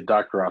know he is a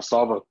doctor. I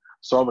saw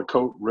the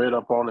coat, read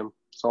up on him,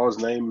 saw his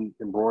name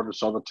embroidered,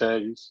 saw the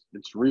tag.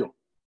 It's real.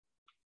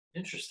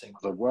 Interesting. I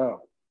was like,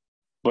 wow.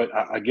 But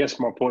I guess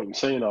my point in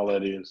saying all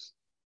that is,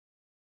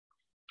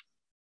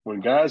 when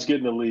guys get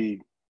in the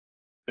league,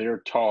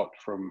 they're taught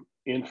from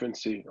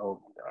infancy or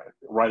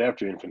right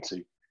after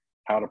infancy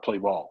how to play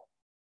ball.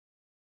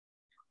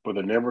 But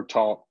they're never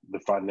taught the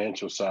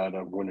financial side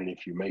of winning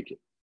if you make it.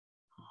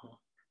 Uh-huh.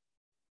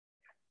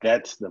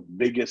 That's the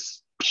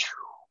biggest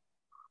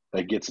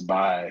that gets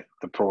by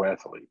the pro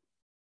athlete.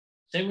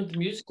 Same with the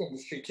music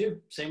industry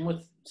too. Same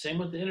with the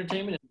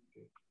entertainment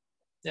industry.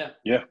 Yeah.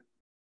 Yeah.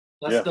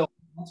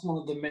 That's one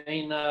of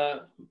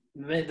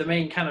the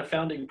main kind of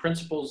founding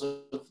principles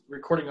of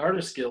Recording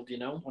Artists Guild.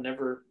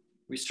 Whenever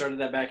we started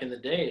that back in the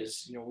day,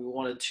 is we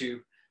wanted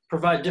to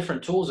provide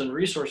different tools and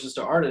resources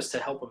to artists to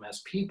help them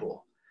as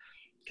people,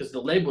 because the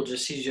label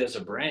just sees you as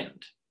a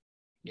brand.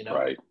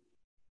 Right.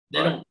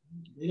 They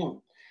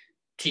don't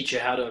teach you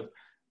how to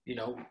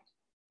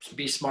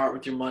be smart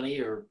with your money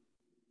or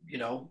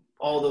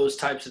all those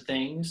types of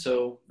things.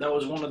 So that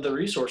was one of the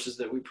resources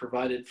that we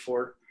provided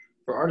for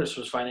artists,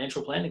 was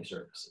financial planning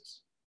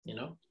services.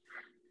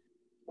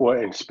 Well,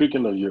 and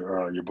speaking of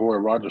your boy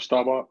Roger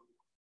Staubach,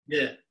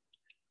 yeah,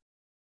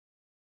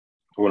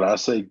 when I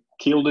say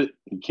killed it,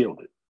 he killed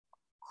it.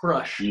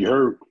 Crush. You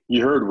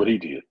heard what he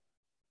did.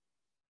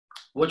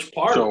 Which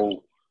part?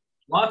 So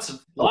lots.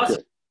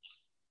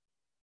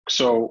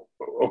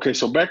 Okay.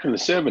 So back in the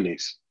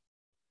 70s,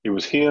 it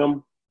was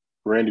him,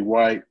 Randy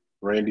White,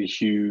 Randy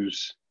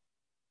Hughes,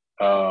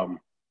 a lot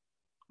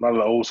of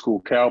the old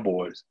school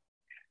Cowboys.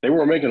 They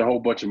weren't making a whole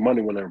bunch of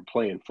money when they were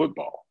playing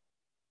football.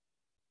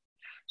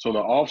 So in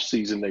the off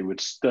season, they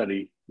would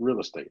study real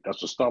estate.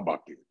 That's what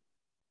Staubach did.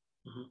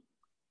 Mm-hmm.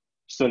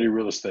 Study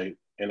real estate.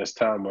 And as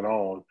time went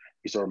on,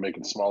 he started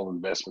making small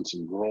investments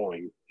and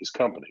growing his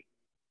company.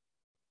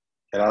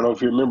 And I don't know if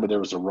you remember, there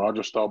was a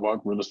Roger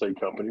Staubach real estate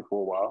company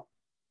for a while.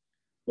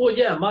 Well,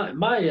 yeah,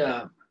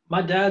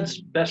 my dad's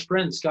best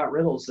friend, Scott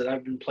Riddles, that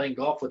I've been playing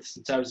golf with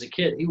since I was a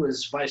kid, he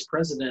was vice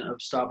president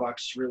of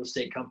Staubach's real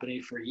estate company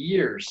for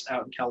years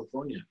out in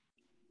California.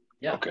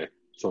 Yeah. Okay.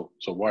 So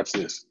watch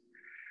this.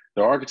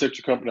 The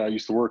architecture company I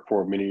used to work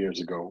for many years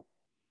ago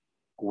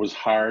was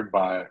hired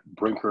by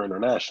Brinker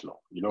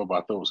International. You know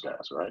about those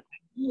guys, right?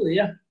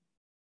 Yeah.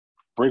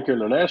 Brinker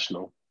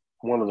International,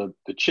 one of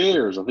the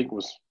chairs, I think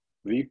was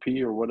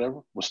VP or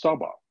whatever, was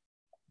Staubach.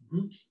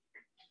 Mm-hmm.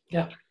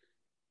 Yeah.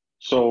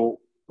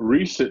 So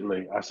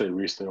recently,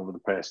 over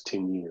the past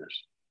 10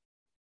 years,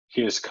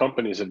 his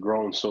companies have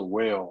grown so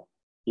well,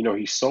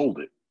 he sold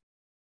it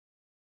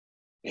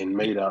and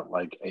made out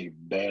like a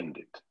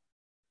bandit.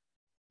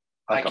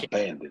 Like a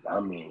bandit. I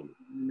mean,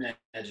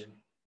 imagine.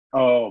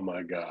 Oh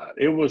my God.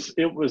 It was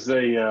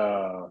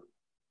a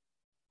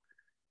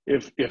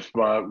if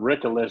my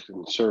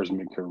recollection serves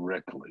me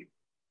correctly,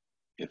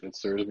 if it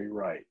serves me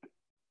right,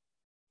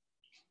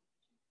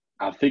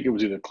 I think it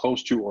was either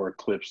close to or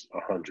eclipsed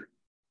 100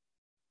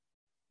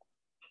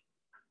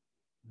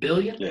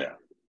 billion. Yeah.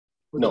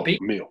 With no, a B?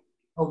 mil.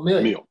 Oh,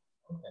 million. Mil.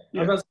 Okay.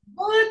 Yeah.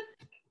 What?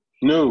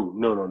 No,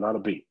 not a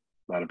B.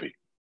 Not a B.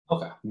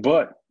 Okay.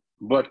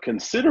 But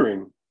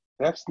considering,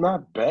 that's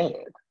not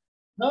bad.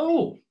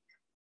 No.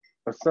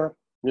 That's not,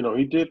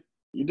 he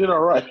did all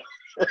right.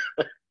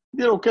 He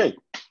did okay.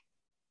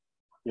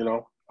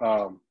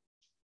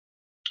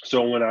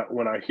 So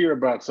when I hear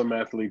about some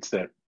athletes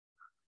that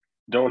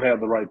don't have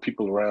the right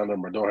people around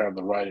them or don't have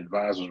the right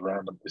advisors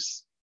around them,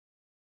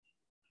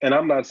 and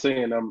I'm not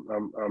saying I'm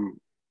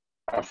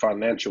a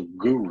financial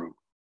guru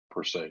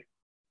per se,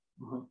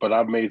 mm-hmm. but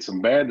I've made some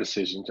bad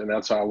decisions, and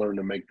that's how I learned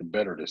to make the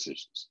better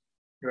decisions.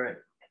 Right.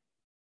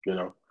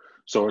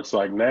 So it's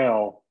like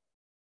now,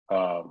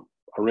 I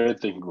read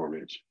Think and Grow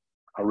Rich.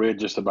 I read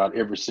just about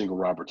every single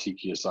Robert T.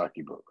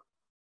 Kiyosaki book.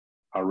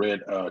 I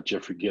read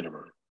Jeffrey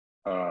Gitomer.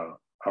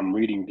 I'm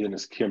reading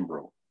Dennis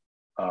Kimbrough.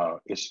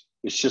 It's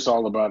just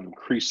all about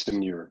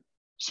increasing your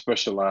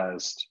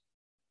specialized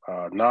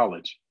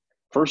knowledge.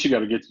 First, you got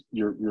to get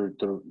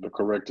the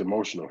correct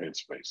emotional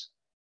headspace.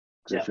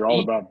 Because if you're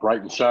all about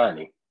bright and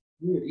shiny,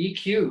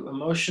 EQ,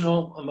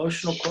 emotional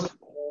quotient,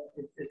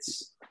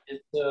 it's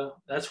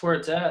that's where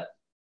it's at.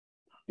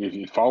 If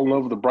you fall in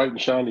love with the bright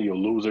and shiny,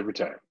 you'll lose every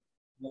time.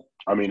 Yep.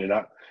 I mean,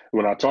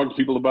 when I talk to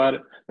people about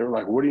it, they're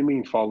like, "What do you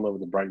mean fall in love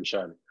with the bright and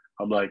shiny?"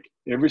 I'm like,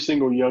 every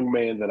single young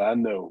man that I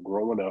know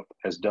growing up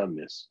has done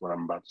this. When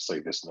I'm about to say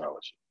this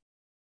analogy,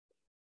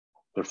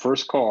 the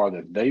first car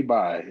that they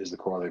buy is the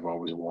car they've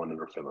always wanted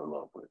or fell in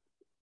love with.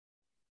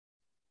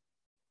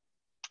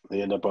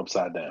 They end up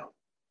upside down.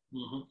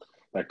 Mm-hmm.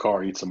 That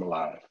car eats them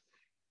alive.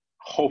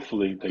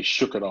 Hopefully, they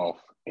shook it off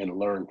and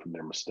learned from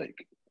their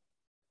mistake.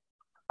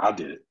 I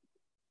did it.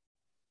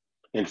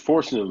 And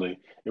fortunately,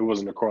 it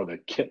wasn't a car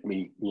that kept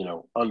me,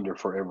 under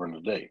forever and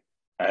a day.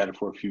 I had it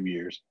for a few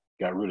years,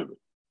 got rid of it.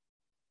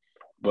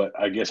 But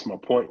I guess my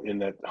point in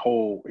that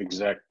whole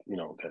exact,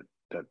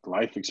 that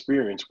life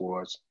experience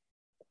was,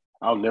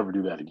 I'll never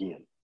do that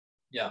again.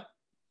 Yeah.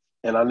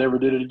 And I never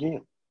did it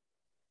again.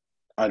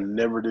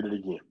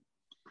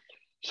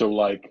 So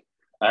like,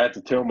 I had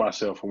to tell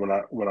myself when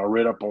I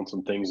read up on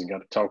some things and got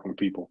to talking to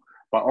people,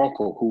 my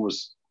uncle,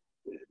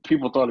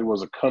 people thought he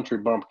was a country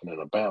bumpkin in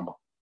Alabama.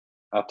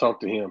 I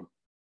talked to him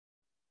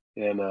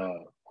and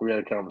we had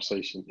a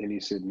conversation and he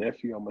said,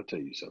 "Nephew, I'm going to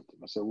tell you something."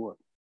 I said, "What?"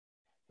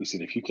 He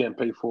said, "If you can't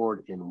pay for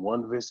it in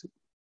one visit,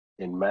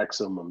 in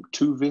maximum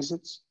 2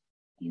 visits,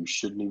 you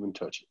shouldn't even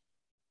touch it."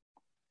 I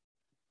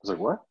was like,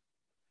 "What?"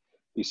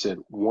 He said,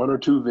 1 or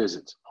 2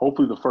 visits,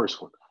 hopefully the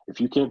first one. If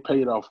you can't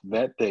pay it off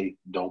that day,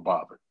 don't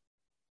bother.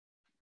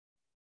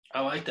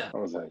 I like that. I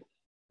was like,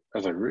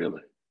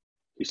 "Really?"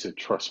 He said,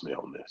 "Trust me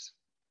on this."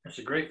 That's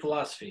a great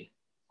philosophy.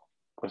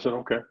 I said,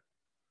 "Okay."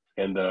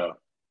 And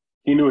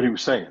he knew what he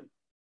was saying.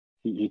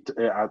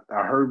 I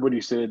heard what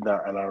he said,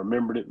 and I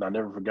remembered it, and I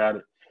never forgot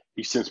it.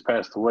 He's since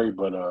passed away,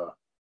 but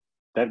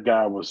that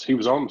guy he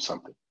was on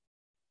something,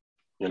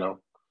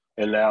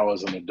 And now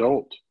as an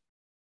adult,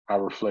 I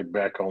reflect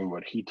back on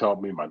what he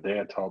taught me, my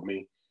dad taught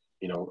me,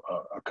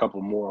 a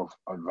couple more of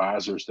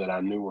advisors that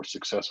I knew were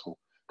successful.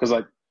 Because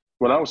like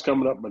when I was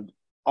coming up,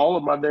 all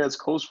of my dad's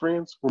close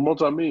friends were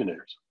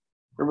multimillionaires.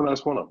 Every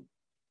last one of them.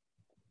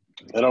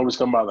 They'd always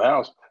come by the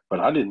house, but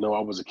I didn't know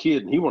I was a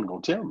kid, and he wasn't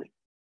going to tell me,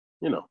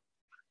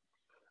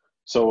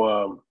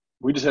 So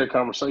we just had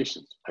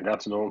conversations. I got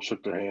to know them,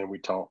 shook their hand, we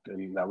talked,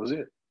 and that was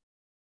it.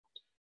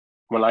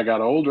 When I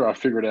got older, I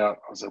figured out,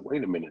 I was like,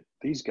 wait a minute,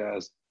 these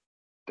guys,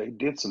 they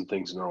did some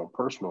things in their own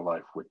personal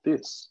life with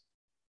this.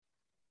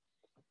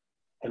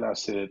 And I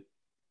said,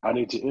 I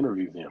need to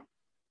interview them,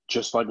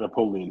 just like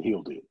Napoleon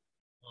Hill did.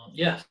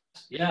 Yes,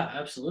 yeah,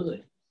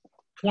 absolutely.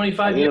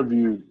 25 years.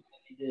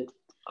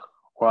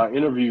 I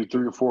interviewed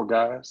 3 or 4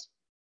 guys,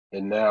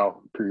 and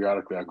now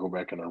periodically I go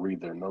back and I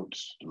read their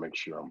notes to make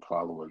sure I'm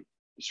following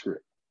the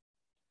script.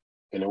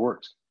 And it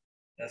works.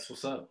 That's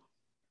what's up.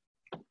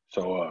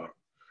 So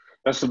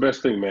that's the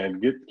best thing,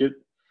 man.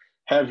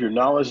 Have your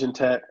knowledge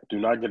intact. Do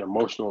not get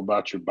emotional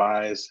about your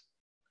buys.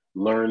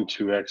 Learn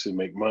to actually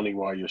make money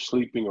while you're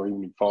sleeping, or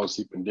even fall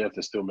asleep in death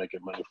and still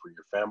making money for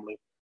your family.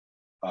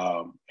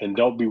 And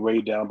don't be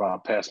weighed down by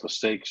past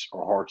mistakes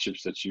or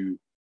hardships that you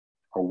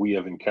or we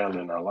have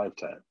encountered in our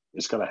lifetime.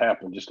 It's going to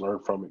happen. Just learn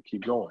from it.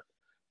 Keep going.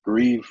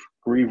 Grieve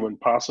when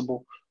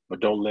possible, but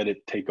don't let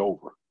it take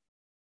over.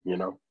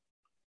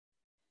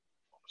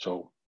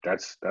 So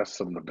that's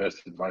some of the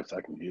best advice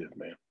I can give,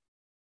 man.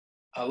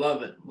 I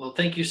love it. Well,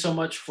 thank you so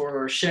much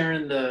for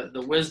sharing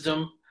the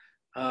wisdom,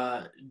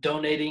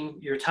 donating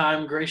your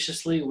time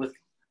graciously with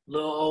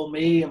little old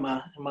me and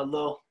my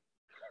little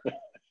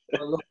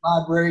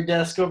library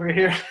desk over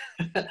here.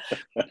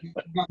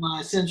 Got my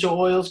essential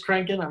oils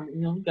cranking.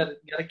 I'm gotta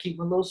keep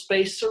my little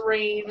space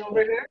serene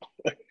over here.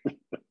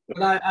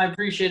 But I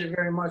appreciate it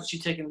very much. You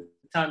taking the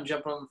time to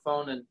jump on the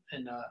phone and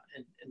in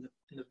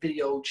the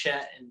video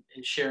chat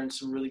and sharing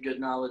some really good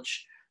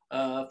knowledge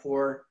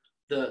for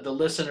the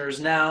listeners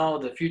now,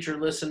 the future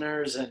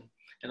listeners, and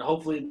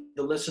hopefully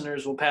the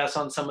listeners will pass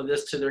on some of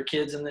this to their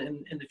kids in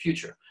the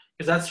future.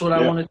 Because that's what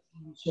I wanted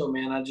to show,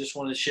 man. I just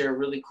want to share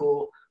really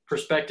cool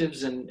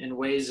perspectives and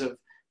ways of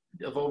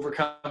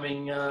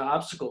overcoming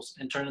obstacles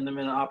and turning them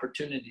into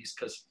opportunities.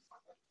 Because,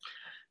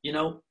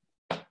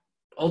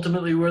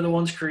 ultimately we're the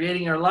ones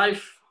creating our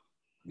life,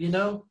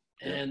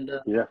 and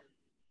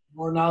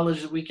more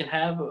knowledge that we can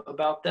have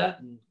about that,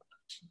 and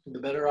the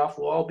better off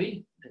we'll all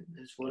be.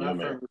 Is what I've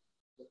heard.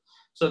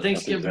 So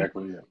thanks, Kim.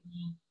 Exactly.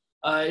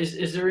 Yeah.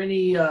 Is there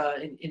any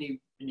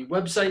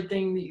website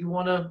thing that you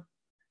want to?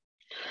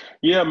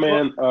 Yeah,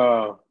 man.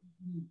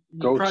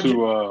 Go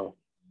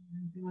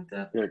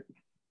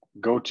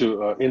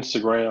to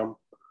Instagram.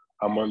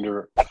 I'm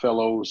under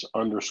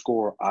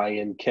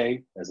fellows_INK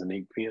as an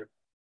ink pen.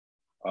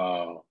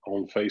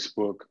 On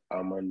Facebook,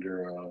 I'm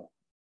under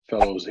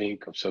Fellows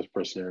Inc. of such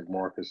person Eric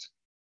Marcus,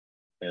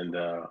 and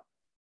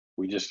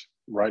we just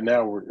right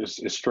now it's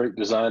straight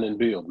design and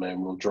build,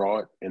 man. We'll draw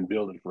it and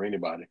build it for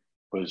anybody,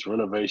 but it's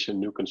renovation,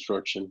 new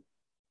construction,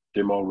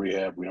 demo,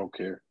 rehab. We don't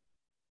care.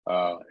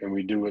 And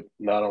we do it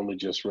not only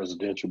just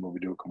residential, but we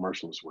do it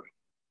commercial as well.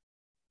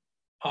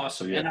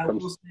 Awesome. So, yeah, And I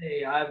will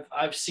say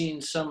I've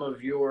seen some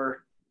of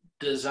your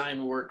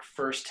design work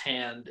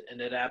firsthand,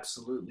 and it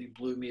absolutely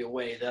blew me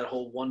away. That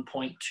whole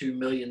 1.2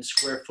 million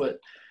square foot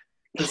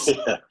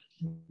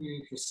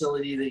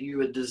facility that you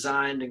had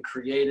designed and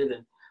created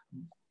and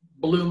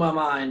blew my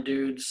mind,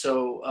 dude.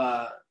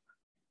 So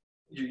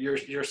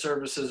your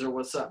services are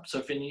what's up. So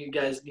if any of you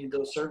guys need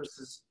those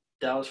services,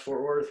 Dallas,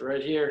 Fort Worth,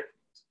 right here.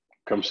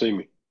 Come see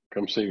me.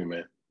 Come see me,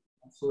 man.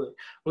 Absolutely.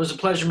 It was a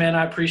pleasure, man.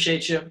 I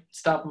appreciate you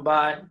stopping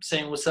by,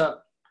 saying what's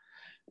up.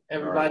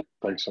 Everybody. Right.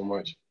 Thanks so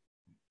much.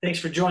 Thanks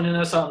for joining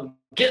us on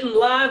Getting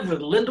Live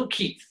with Lyndall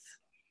Keith.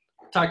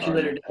 Talk to you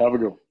later. Have a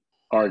good one.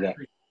 All right, guys.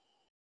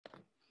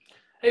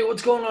 Hey,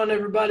 what's going on,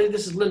 everybody?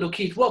 This is Lyndall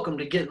Keith. Welcome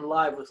to Getting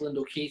Live with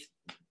Lyndall Keith.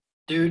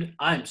 Dude,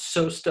 I'm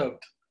so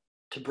stoked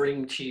to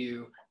bring to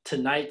you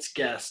tonight's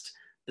guest.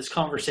 This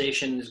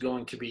conversation is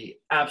going to be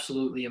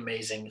absolutely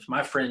amazing. It's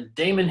my friend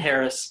Damon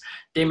Harris.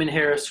 Damon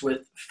Harris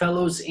with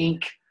Fellows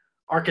Inc.,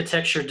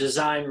 Architecture,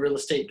 Design, Real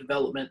Estate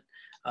Development.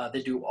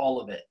 They do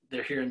all of it.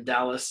 They're here in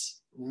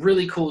Dallas.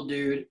 Really cool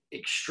dude,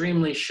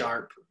 extremely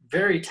sharp,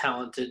 very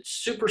talented,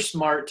 super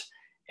smart,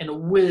 and a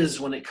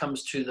whiz when it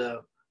comes to the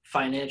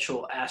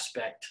financial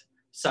aspect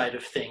side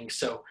of things.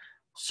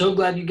 So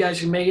glad you guys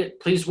can make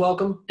it. Please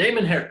welcome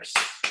Damon Harris.